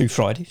last 2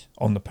 Fridays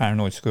on the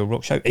Paranoid Squirrel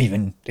Rock Show,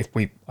 even if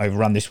we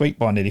overrun this week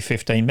by nearly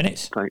 15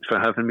 minutes. Thanks for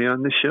having me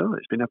on the show.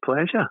 It's been a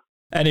pleasure.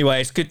 Anyway,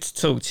 it's good to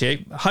talk to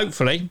you.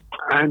 Hopefully.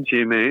 And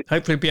you, mate.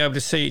 Hopefully be able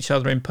to see each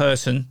other in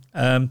person,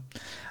 and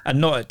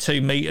not at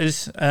 2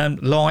 metres,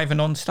 live and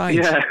on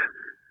stage.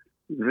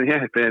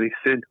 Yeah, very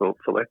soon,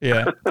 hopefully.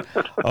 Yeah.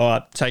 All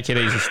right, take it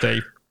easy,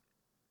 Steve.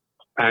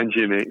 And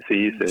you, mate. See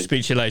you soon.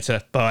 Speak to you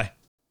later. Bye.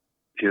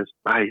 Cheers.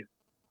 Bye.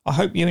 I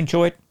hope you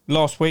enjoyed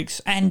last week's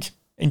and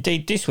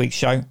indeed this week's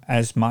show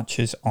as much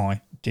as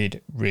I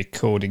did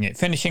recording it.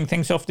 Finishing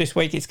things off this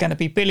week, it's going to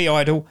be Billy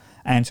Idol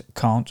and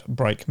Can't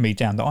Break Me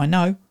Down, that I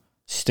know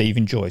Steve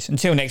enjoys.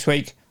 Until next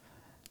week,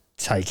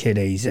 take it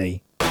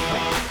easy.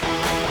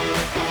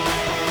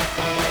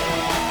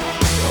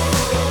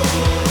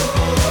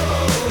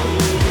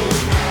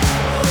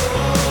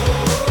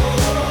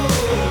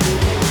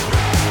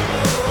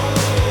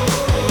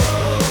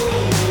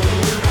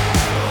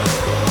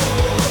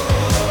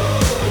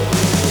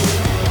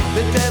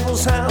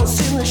 House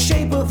in the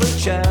shape of a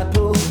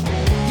chapel.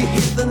 You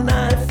hit the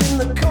knife in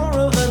the core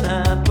of an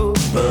apple.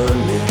 Burn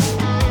me,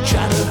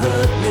 try to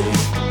hurt me,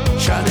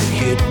 try to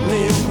hit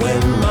me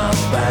when my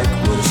back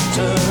was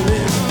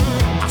turning.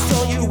 I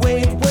saw you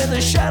wave when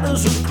the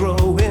shadows were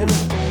growing.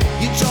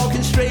 You're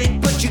talking straight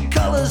but your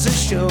colours are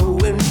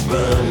showing.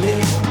 Burn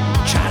me,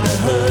 try to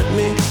hurt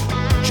me,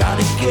 try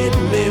to get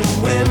me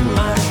when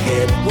my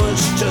head was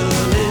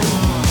turning.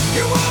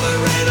 You wanna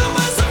rain on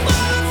my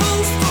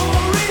survival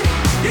story.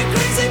 You're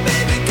crazy,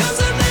 baby, 'cause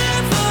I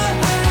never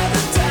had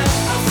a doubt.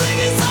 I'm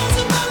singing songs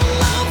about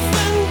love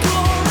and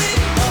glory.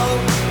 Oh,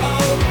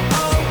 oh,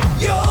 oh,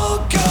 your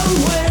gun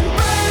went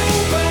bang,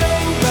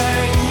 bang,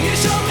 bang. You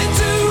shot me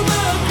to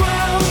the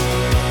ground,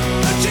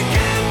 but you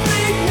can't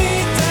bring me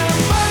down.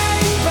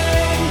 Bang,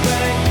 bang,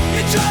 bang.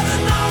 You try to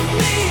knock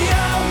me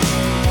out.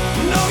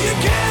 No, you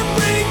can't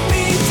bring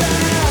me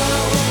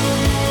down.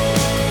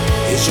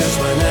 It's just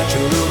my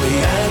natural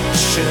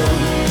reaction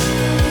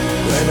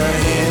when I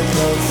hit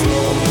the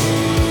floor.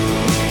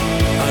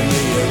 I'm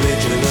the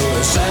original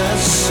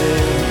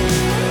assassin.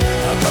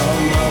 I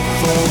come up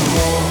for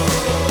more.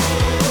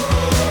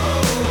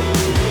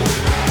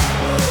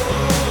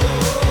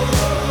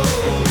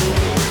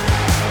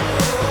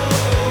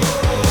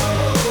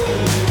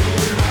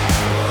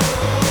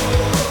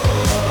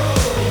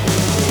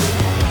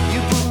 You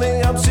put me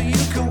up so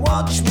you can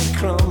watch me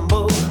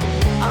crumble.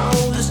 I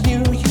always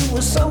knew you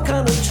were some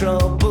kind of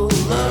trouble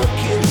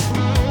lurking.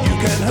 You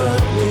can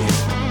hurt me,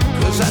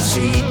 'cause I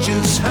see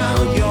just how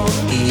your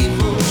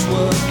evil's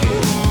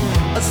working.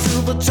 A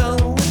silver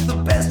tongue with the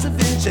best of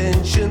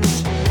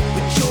intentions,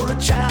 but you're a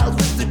child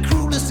with the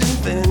cruelest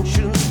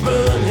inventions.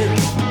 Burning,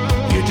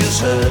 you're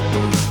just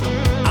hurting.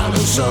 I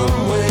know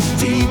somewhere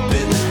deep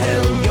in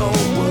hell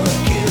you're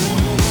working.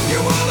 You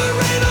wanna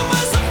rain on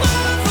my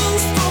survival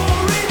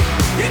story.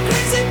 You're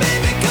crazy,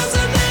 baby, 'cause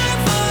I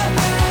never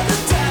had a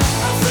doubt.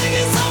 I'm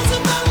singing songs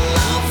about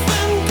love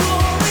and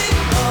glory.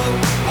 Oh,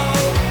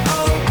 oh,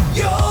 oh,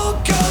 your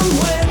gun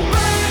went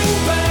bang,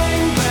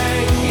 bang,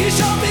 bang. You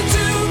shot me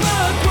to the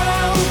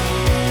ground,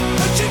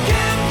 but you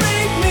can't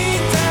bring me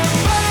down.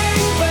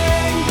 Bang,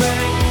 bang,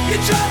 bang. You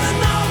try to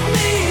knock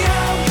me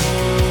out.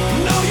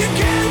 No, you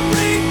can't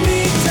bring me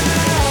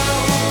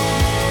down.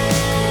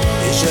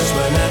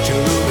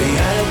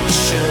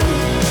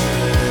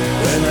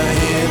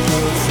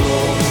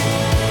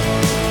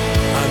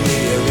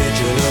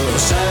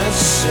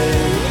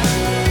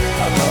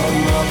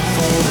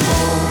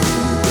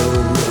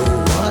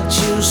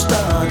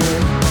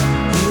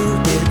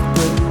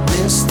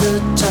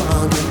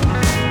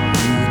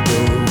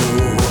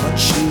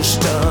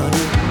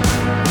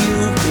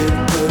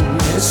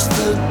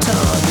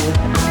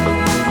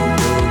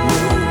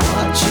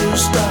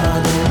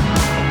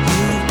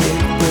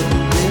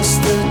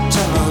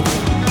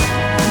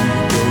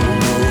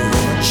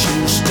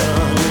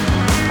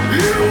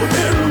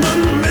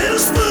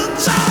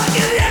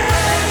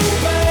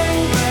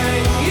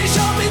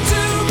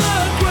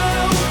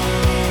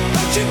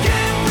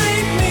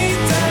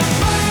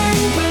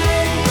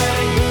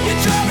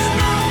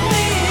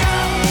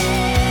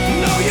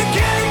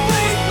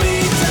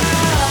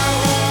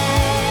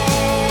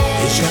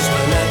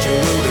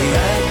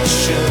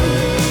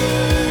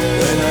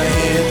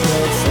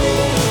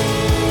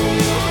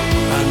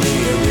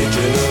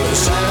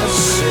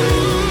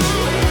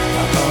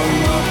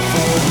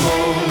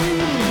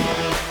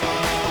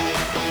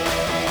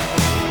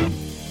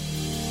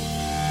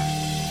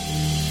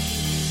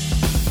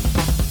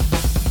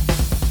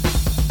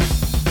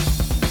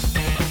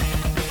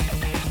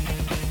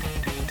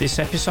 This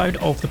episode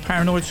of the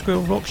Paranoid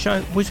Squirrel Rock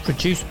Show was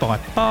produced by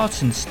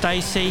Bart and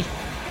Stacey,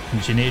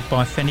 engineered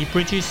by Fenny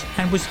Bridges,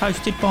 and was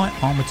hosted by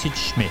Armitage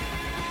Schmidt,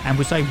 and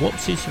was a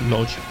Wops's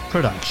Lodge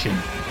production.